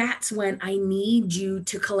 that's when I need you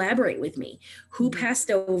to collaborate with me. Who passed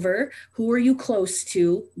over? Who are you close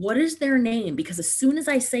to? What is their name? Because as soon as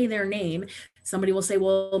I say their name, somebody will say,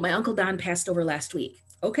 well, my Uncle Don passed over last week.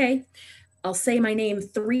 Okay. I'll say their name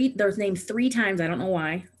three times. I don't know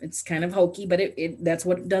why. It's kind of hokey, but that's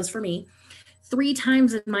what it does for me. 3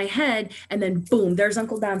 times in my head, and then boom, there's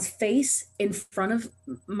Uncle Don's face in front of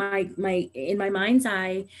in my mind's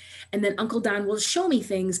eye. And then Uncle Don will show me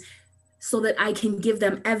things so that I can give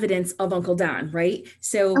them evidence of Uncle Don, right?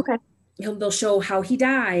 So they'll show how he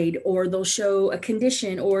died, or they'll show a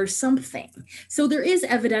condition or something. So there is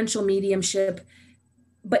evidential mediumship,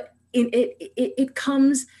 but it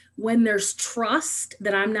comes when there's trust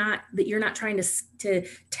that you're not trying to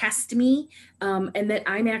test me, and that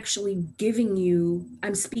I'm actually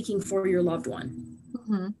I'm speaking for your loved one.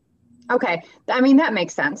 Mm-hmm. Okay. I mean, that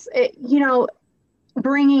makes sense.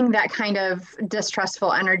 Bringing that kind of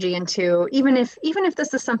distrustful energy into, even if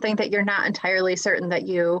this is something that you're not entirely certain that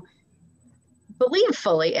you believe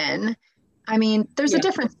fully in, I mean, there's a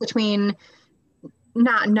difference between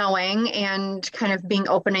not knowing and kind of being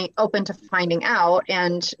open to finding out,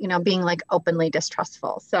 and being like openly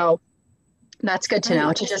distrustful. So that's good to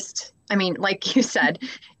know. To just, I mean, like you said,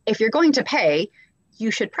 if you're going to pay, you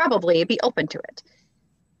should probably be open to it.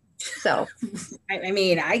 So I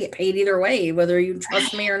mean, I get paid either way, whether you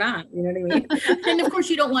trust me or not, you know what I mean? And of course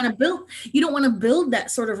you don't want to build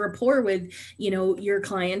that sort of rapport with, your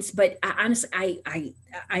clients, but honestly,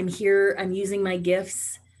 I'm here, I'm using my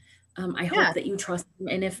gifts. I hope that you trust them,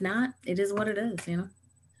 and if not, it is what it is,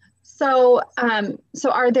 So,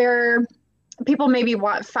 so are there people maybe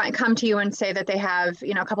come to you and say that they have,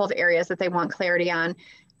 a couple of areas that they want clarity on?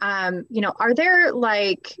 Are there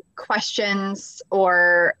like questions,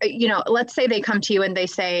 or, let's say they come to you and they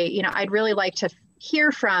say, I'd really like to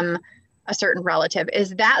hear from a certain relative.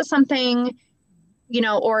 Is that something,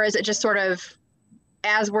 or is it just sort of,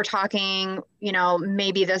 as we're talking,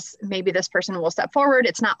 maybe this person will step forward?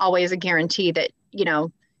 It's not always a guarantee that,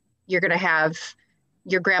 you're going to have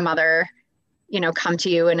your grandmother, come to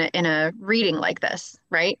you in a reading like this,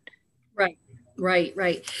 right?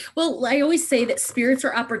 Right. Well, I always say that spirits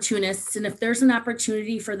are opportunists, and if there's an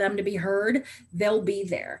opportunity for them to be heard, they'll be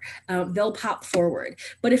there. They'll pop forward.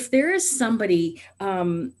 But if there is somebody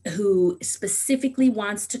who specifically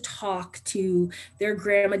wants to talk to their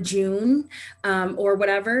Grandma June or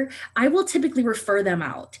whatever, I will typically refer them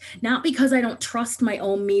out. Not because I don't trust my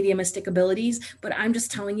own mediumistic abilities, but I'm just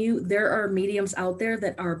telling you, there are mediums out there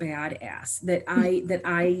that are badass that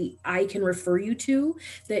I can refer you to,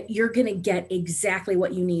 that you're going to get exactly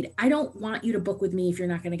what you need. I don't want you to book with me if you're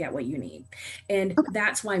not going to get what you need. And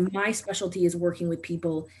that's why my specialty is working with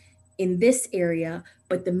people in this area,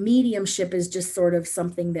 but the mediumship is just sort of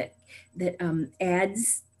something that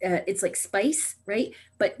adds, it's like spice, right?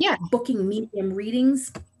 But booking medium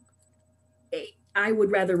readings, I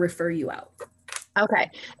would rather refer you out. Okay.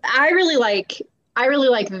 I really like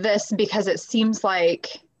this because it seems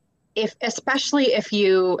like if especially if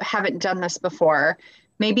you haven't done this before,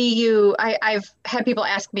 maybe I've had people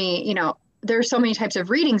ask me, there's so many types of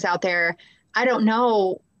readings out there. I don't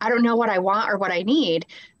know what I want or what I need.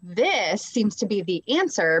 This seems to be the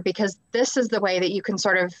answer because this is the way that you can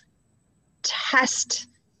sort of test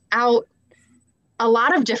out a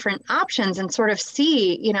lot of different options and sort of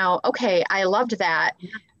see, okay, I loved that.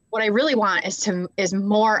 What I really want is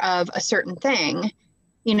more of a certain thing,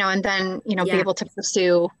 and then, be Yeah. able to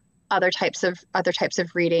pursue other types of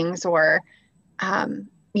readings or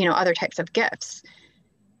other types of gifts.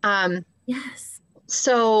 Um, Yes.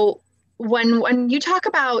 so when you talk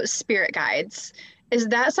about spirit guides, is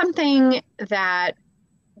that's something that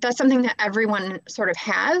everyone sort of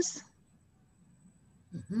has?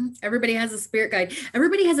 Everybody has a spirit guide.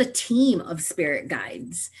 Everybody has a team of spirit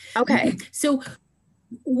guides. Okay. So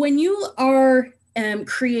when you are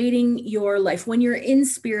creating your life, when you're in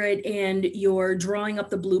spirit and you're drawing up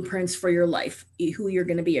the blueprints for your life, who you're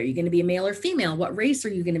going to be, are you going to be a male or female? What race are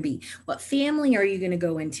you going to be? What family are you going to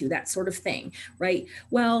go into? That sort of thing, right?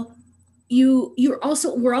 Well, we're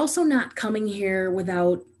also not coming here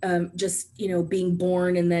without just being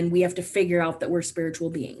born and then we have to figure out that we're spiritual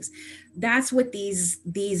beings. That's what these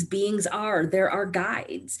beings are. They're our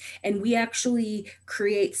guides, and we actually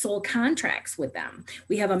create soul contracts with them.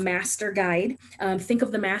 We have a master guide. Think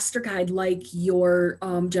of the master guide like your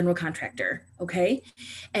general contractor, okay?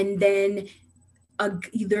 And then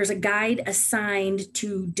there's a guide assigned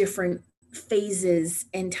to different phases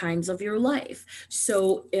and times of your life.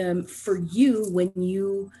 So for you, when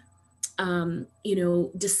you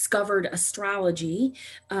discovered astrology,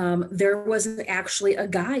 there wasn't actually a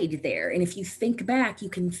guide there. And if you think back, you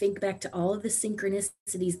can think back to all of the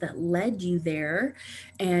synchronicities that led you there.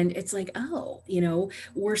 And it's like, oh,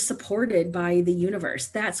 we're supported by the universe.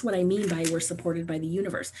 That's what I mean by we're supported by the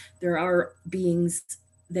universe. There are beings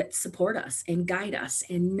that support us and guide us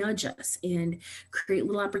and nudge us and create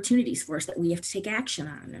little opportunities for us that we have to take action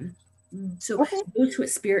on. And so Okay. those what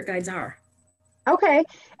spirit guides are. Okay.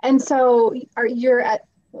 And so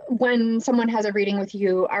when someone has a reading with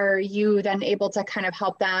you, are you then able to kind of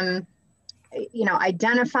help them,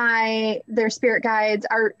 identify their spirit guides?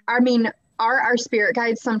 Are our spirit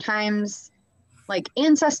guides sometimes like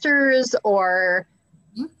ancestors or,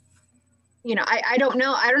 I don't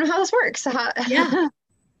know. I don't know how this works. Yeah.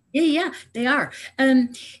 Yeah, they are.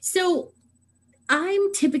 So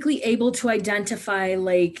I'm typically able to identify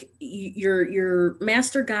like your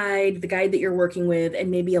master guide, the guide that you're working with,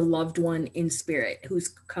 and maybe a loved one in spirit who's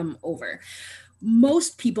come over.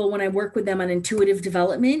 Most people, when I work with them on intuitive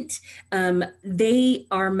development, they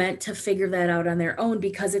are meant to figure that out on their own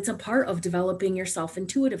because it's a part of developing yourself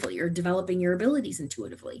intuitively or developing your abilities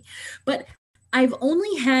intuitively. But I've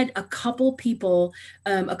only had a couple people,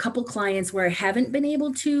 a couple clients where I haven't been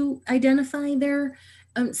able to identify their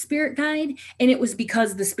spirit guide. And it was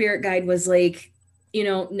because the spirit guide was like,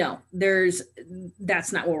 no,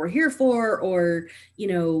 that's not what we're here for. Or,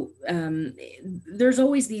 there's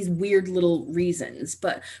always these weird little reasons.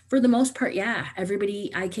 But for the most part, yeah,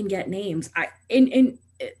 everybody, I can get names. And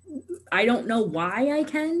I don't know why I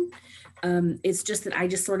can. It's just that I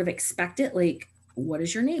just sort of expect it. Like, what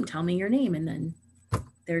is your name? Tell me your name. And then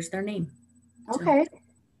there's their name. Okay.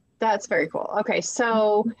 That's very cool. Okay.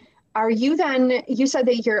 So you said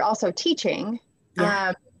that you're also teaching.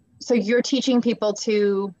 Yeah. So you're teaching people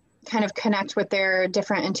to kind of connect with their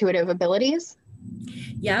different intuitive abilities?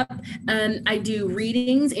 Yep. I do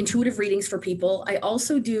readings, intuitive readings for people. I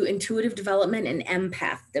also do intuitive development and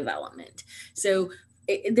empath development. So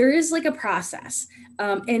there is like a process.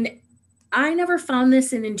 And I never found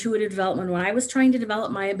this in intuitive development when I was trying to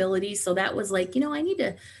develop my abilities. So that was like, I need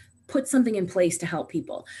to put something in place to help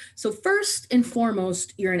people. So first and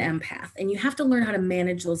foremost, you're an empath and you have to learn how to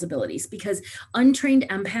manage those abilities because untrained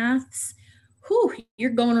empaths,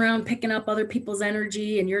 you're going around picking up other people's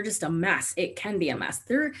energy and you're just a mess. It can be a mess.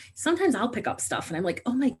 Sometimes I'll pick up stuff and I'm like,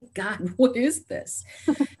 oh my God, what is this?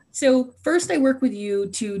 So first I work with you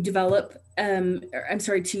to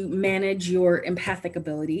to manage your empathic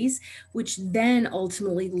abilities, which then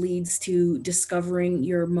ultimately leads to discovering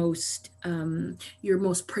your most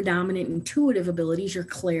predominant intuitive abilities, your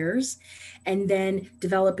clairs, and then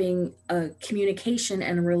developing a communication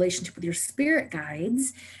and a relationship with your spirit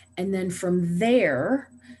guides. And then from there,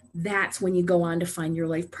 that's when you go on to find your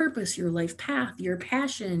life purpose, your life path, your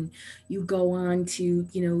passion. You go on to,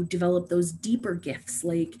 develop those deeper gifts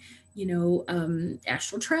like,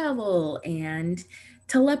 astral travel and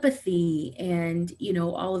telepathy and, you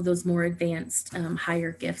know, all of those more advanced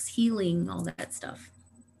higher gifts, healing, all that stuff.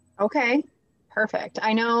 Okay, perfect.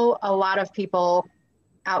 I know a lot of people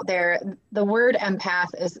out there, the word empath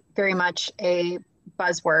is very much a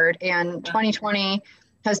buzzword, and 2020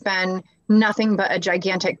 has been nothing but a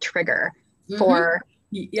gigantic trigger for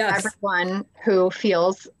Yes. everyone who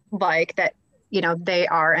feels like that, you know, they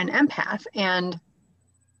are an empath. And,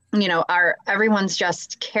 you know, everyone's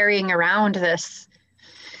just carrying around this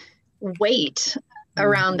weight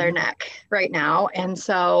around their neck right now. And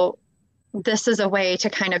so this is a way to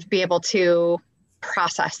kind of be able to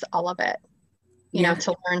process all of it, you know,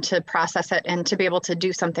 to learn to process it and to be able to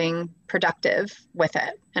do something productive with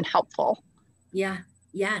it and helpful. Yeah.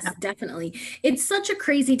 Yes, definitely. It's such a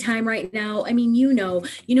crazy time right now. I mean, you know,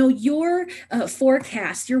 your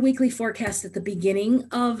forecast, your weekly forecast at the beginning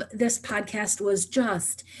of this podcast was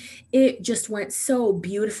it just went so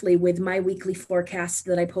beautifully with my weekly forecast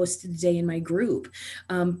that I posted today in my group.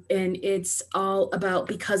 And it's all about,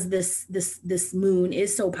 because this moon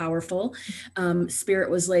is so powerful.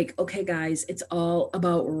 Spirit was like, okay, guys, it's all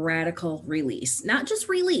about radical release, not just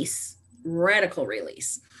release, radical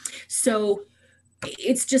release. So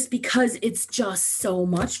it's just because it's just so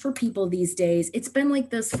much for people these days. It's been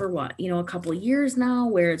like this for what, you know, a couple of years now,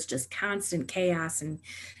 where it's just constant chaos and,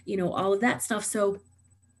 you know, all of that stuff. So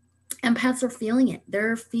empaths are feeling it.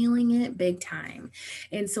 They're feeling it big time.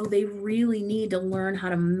 And so they really need to learn how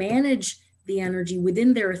to manage the energy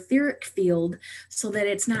within their etheric field so that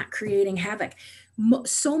it's not creating havoc.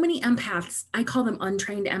 So many empaths, I call them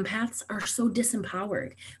untrained empaths, are so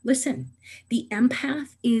disempowered. Listen, the empath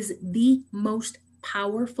is the most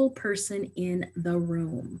powerful person in the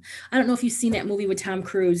room. I don't know if you've seen that movie with Tom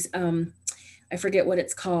Cruise. I forget what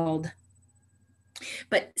it's called,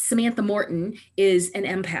 but Samantha Morton is an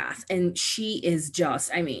empath, and she is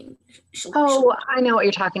just, I mean. I know what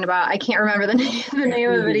you're talking about. I can't remember the name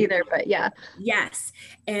of it either, but yeah. Yes.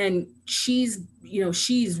 And she's, you know,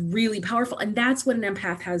 she's really powerful. And that's what an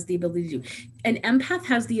empath has the ability to do. An empath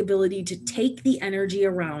has the ability to take the energy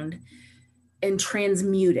around and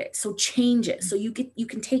transmute it. So change it. So you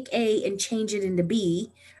can take A and change it into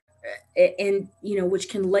B, and, you know, which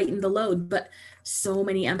can lighten the load. But so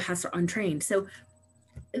many empaths are untrained. So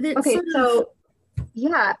okay, so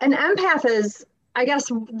yeah, an empath is, I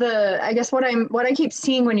guess what I keep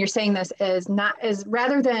seeing when you're saying this is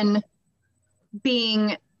rather than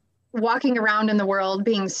walking around in the world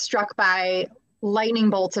being struck by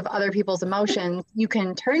lightning bolts of other people's emotions, you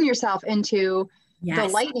can turn yourself into the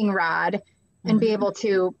lightning rod and be able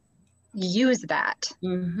to use that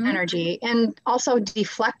energy and also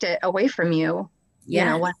deflect it away from you, you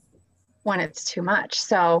know, when it's too much.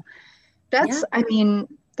 So that's, I mean,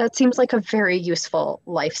 that seems like a very useful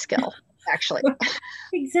life skill, actually.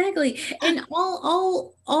 Exactly. And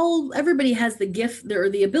everybody has the gift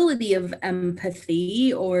or the ability of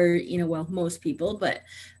empathy, or, you know, well, most people, but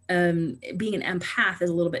being an empath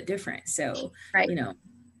is a little bit different. So, you know,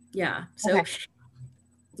 yeah. So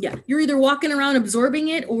yeah, you're either walking around absorbing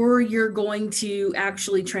it, or you're going to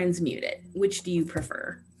actually transmute it. Which do you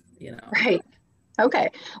prefer? You know? Right. Okay.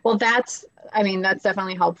 Well, that's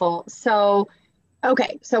definitely helpful. So,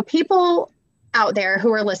 okay. So people out there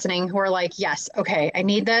who are listening, who are like, yes, okay, I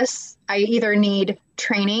need this. I either need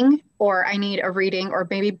training, or I need a reading, or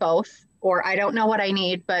maybe both, or I don't know what I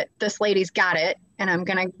need, but this lady's got it, and I'm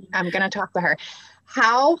going to talk to her.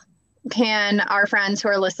 How can our friends who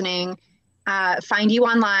are listening find you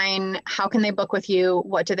online? How can they book with you?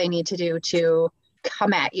 What do they need to do to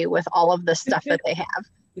come at you with all of the stuff that they have?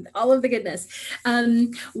 With all of the goodness. My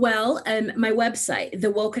website,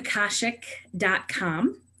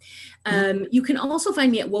 thewokakashic.com. You can also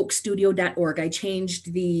find me at wokestudio.org. I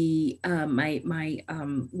changed the my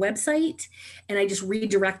website, and I just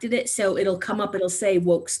redirected it, so it'll come up. It'll say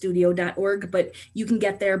wokestudio.org, but you can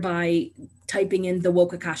get there by typing in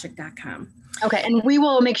thewokakashic.com. Okay, and we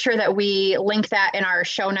will make sure that we link that in our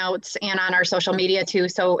show notes and on our social media too,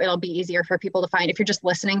 so it'll be easier for people to find. If you're just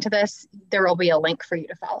listening to this, there will be a link for you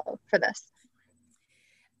to follow for this.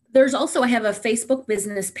 There's also, I have a Facebook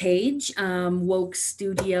business page, Woke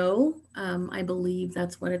Studio. I believe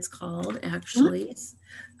that's what it's called, actually. It's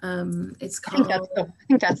called. I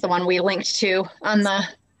think that's the one we linked to on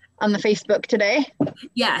the Facebook today.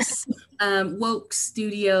 Yes. Woke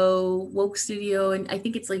Studio, and I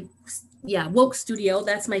think it's like, yeah, Woke Studio.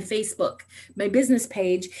 That's my Facebook, my business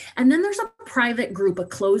page. And then there's a private group, a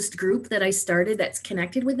closed group that I started that's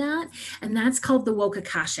connected with that. And that's called the Woke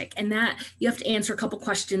Akashic. And that you have to answer a couple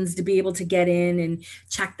questions to be able to get in and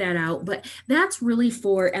check that out. But that's really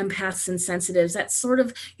for empaths and sensitives. That's sort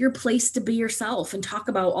of your place to be yourself and talk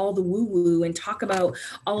about all the woo woo and talk about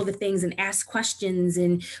all of the things and ask questions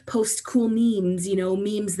and post cool memes,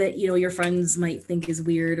 memes that, your friends might think is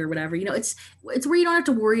weird or whatever. It's where you don't have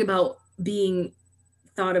to worry about being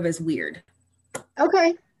thought of as weird.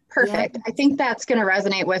 Okay, perfect. Yeah. I think that's going to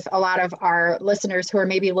resonate with a lot of our listeners who are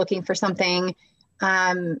maybe looking for something,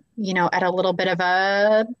 at a little bit of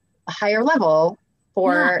a higher level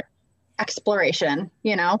for exploration,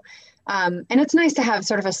 and it's nice to have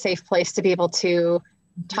sort of a safe place to be able to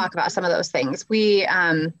talk about some of those things. We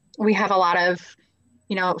have a lot of,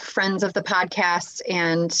 friends of the podcast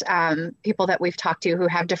and people that we've talked to who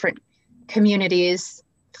have different communities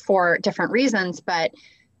for different reasons, but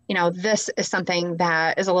this is something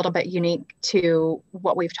that is a little bit unique to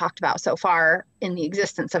what we've talked about so far in the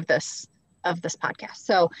existence of this podcast.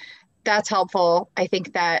 So that's helpful. I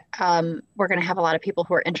think that we're going to have a lot of people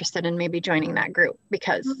who are interested in maybe joining that group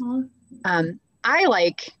because I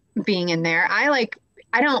like being in there. I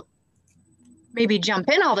don't maybe jump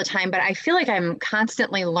in all the time, but I feel like I'm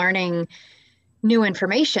constantly learning new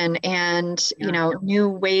information and, new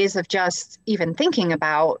ways of just even thinking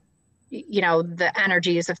about, the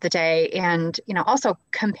energies of the day and, also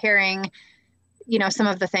comparing, some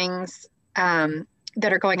of the things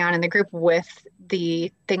that are going on in the group with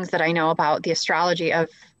the things that I know about the astrology of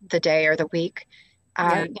the day or the week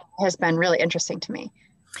has been really interesting to me.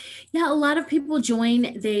 Yeah, a lot of people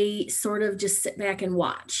join, they sort of just sit back and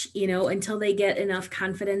watch, until they get enough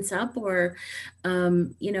confidence up or,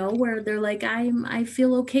 where they're like, I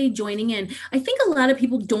feel okay joining in. I think a lot of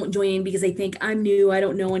people don't join in because they think I'm new. I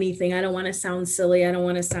don't know anything. I don't want to sound silly. I don't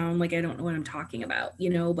want to sound like I don't know what I'm talking about,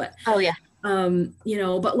 but. Oh, yeah.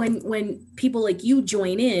 But when people like you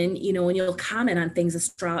join in, and you'll comment on things,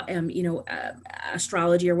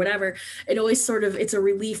 astrology or whatever, it always it's a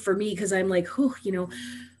relief for me because I'm like,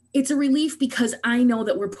 it's a relief because I know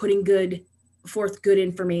that we're putting forth good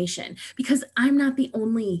information because I'm not the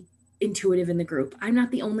only intuitive in the group. I'm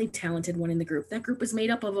not the only talented one in the group. That group is made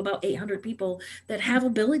up of about 800 people that have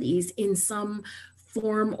abilities in some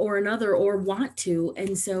form or another or want to.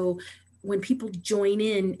 And so when people join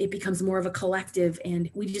in, it becomes more of a collective and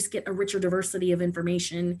we just get a richer diversity of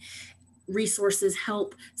information, resources,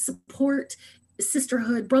 help, support,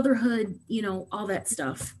 sisterhood, brotherhood, all that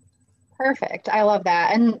stuff. Perfect. I love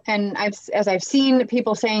that. And I've seen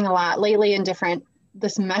people saying a lot lately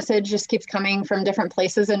this message just keeps coming from different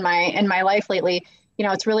places in my life lately.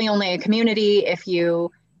 It's really only a community if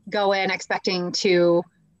you go in expecting to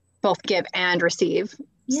both give and receive.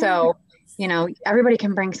 Yeah. So, everybody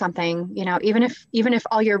can bring something, even if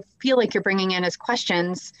all you feel like you're bringing in is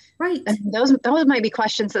questions, right? Those might be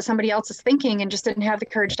questions that somebody else is thinking and just didn't have the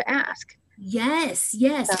courage to ask. Yes.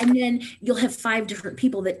 And then you'll have 5 different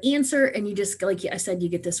people that answer and you just, like I said, you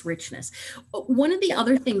get this richness. One of the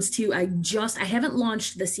other things too, I haven't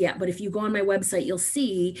launched this yet, but if you go on my website, you'll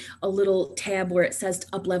see a little tab where it says to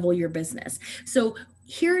up-level your business. So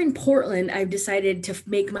here in Portland, I've decided to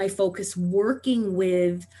make my focus working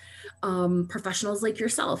with professionals like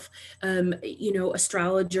yourself,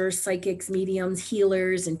 astrologers, psychics, mediums,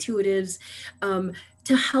 healers, intuitives,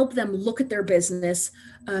 to help them look at their business.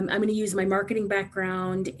 I'm going to use my marketing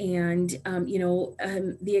background and,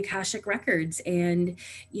 the Akashic records and,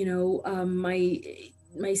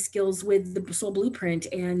 my skills with the Soul Blueprint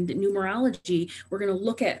and numerology. We're going to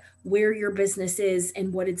look at where your business is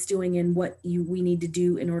and what it's doing and what we need to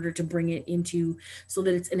do in order to bring it into so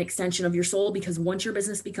that it's an extension of your soul. Because once your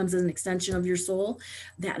business becomes an extension of your soul,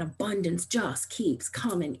 that abundance just keeps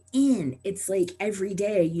coming in. It's like every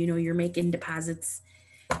day, you're making deposits,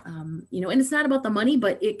 and it's not about the money,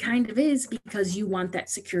 but it kind of is because you want that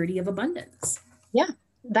security of abundance. Yeah,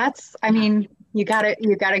 you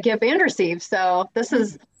gotta give and receive. So this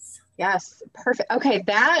is, yes, perfect. Okay.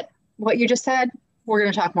 What you just said, we're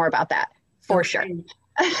going to talk more about that for sure.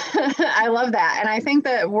 I love that. And I think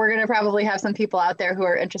that we're going to probably have some people out there who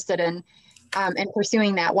are interested in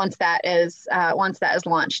pursuing that once that is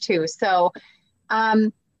launched too. So,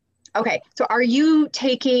 okay. So are you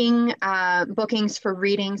taking bookings for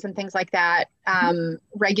readings and things like that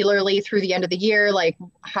regularly through the end of the year? Like,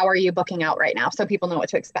 how are you booking out right now so people know what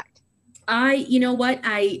to expect? You know what?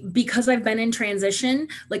 Because I've been in transition,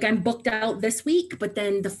 like I'm booked out this week, but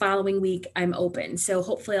then the following week I'm open. So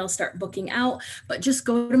hopefully I'll start booking out, but just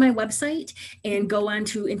go to my website and go on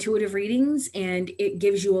to Intuitive Readings, and it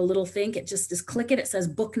gives you a little thing. It just click it. It says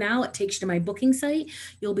book now. It takes you to my booking site.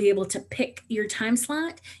 You'll be able to pick your time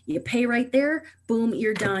slot. You pay right there. Boom,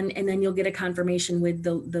 you're done. And then you'll get a confirmation with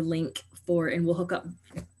the link and we'll hook up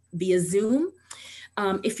via Zoom.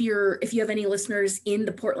 If you have any listeners in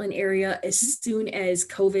the Portland area, as soon as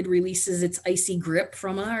COVID releases its icy grip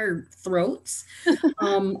from our throats,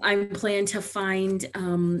 I'm planning to find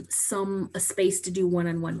a space to do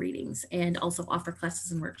one-on-one readings and also offer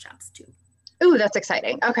classes and workshops too. Ooh, that's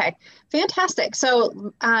exciting. Okay, fantastic.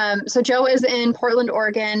 So, so Joe is in Portland,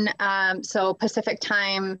 Oregon. So Pacific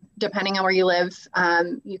time, depending on where you live,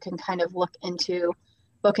 you can kind of look into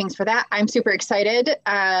bookings for that. I'm super excited.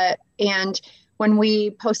 And when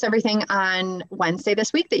we post everything on Wednesday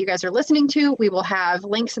this week that you guys are listening to, we will have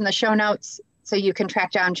links in the show notes so you can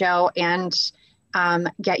track down Joe and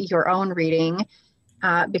get your own reading,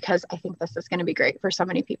 because I think this is going to be great for so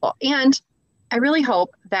many people. And I really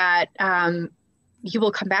hope that you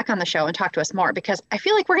will come back on the show and talk to us more, because I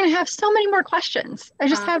feel like we're going to have so many more questions. I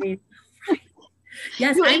just have.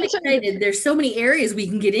 Yes, I'm excited. There's so many areas we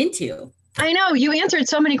can get into. I know you answered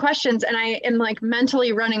so many questions, and I am like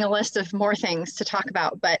mentally running a list of more things to talk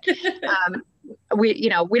about, but we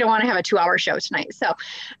don't want to have a 2-hour show tonight. So,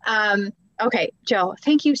 okay, Joe,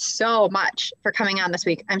 thank you so much for coming on this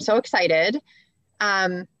week. I'm so excited.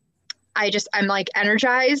 I'm like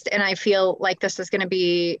energized, and I feel like this is going to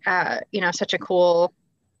be, such a cool,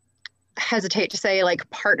 hesitate to say like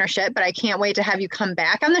partnership, but I can't wait to have you come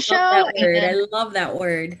back on the show. I love that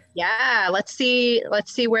word. Yeah. Let's see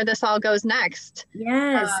where this all goes next.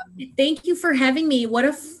 Yes. Thank you for having me. What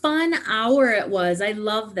a fun hour it was. I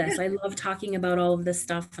love this. I love talking about all of this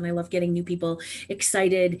stuff, and I love getting new people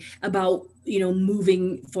excited about,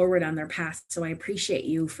 moving forward on their path. So I appreciate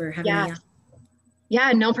you for having me on.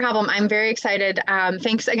 Yeah, no problem. I'm very excited.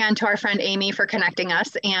 Thanks again to our friend Amy for connecting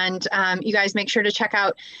us. And you guys make sure to check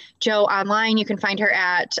out Joe online. You can find her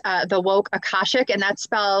at The Woke Akashic, and that's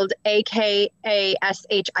spelled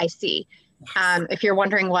AKASHIC. If you're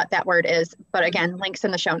wondering what that word is. But again, links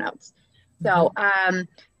in the show notes. So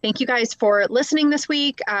thank you guys for listening this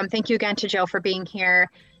week. Thank you again to Joe for being here.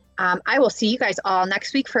 I will see you guys all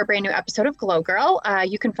next week for a brand new episode of Glow Girl.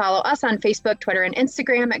 You can follow us on Facebook, Twitter, and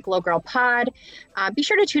Instagram at Glow Girl Pod. Be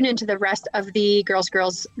sure to tune into the rest of the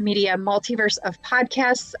Girls Media multiverse of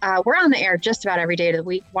podcasts. We're on the air just about every day of the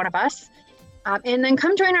week, one of us. And then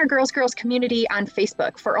come join our Girls community on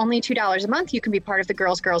Facebook. For only $2 a month, you can be part of the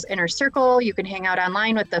Girls Inner Circle. You can hang out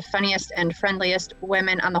online with the funniest and friendliest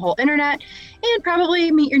women on the whole internet, and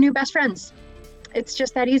probably meet your new best friends. It's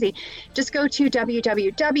just that easy. Just go to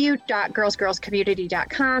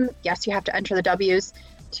www.girlscommunity.com. Yes, you have to enter the W's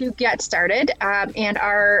to get started. And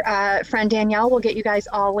our friend Danielle will get you guys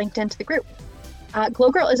all linked into the group. Glow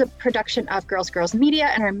Girl is a production of Girls Media,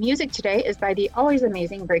 and our music today is by the always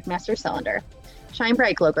amazing Breakmaster Cylinder. Shine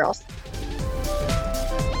bright, Glow Girls.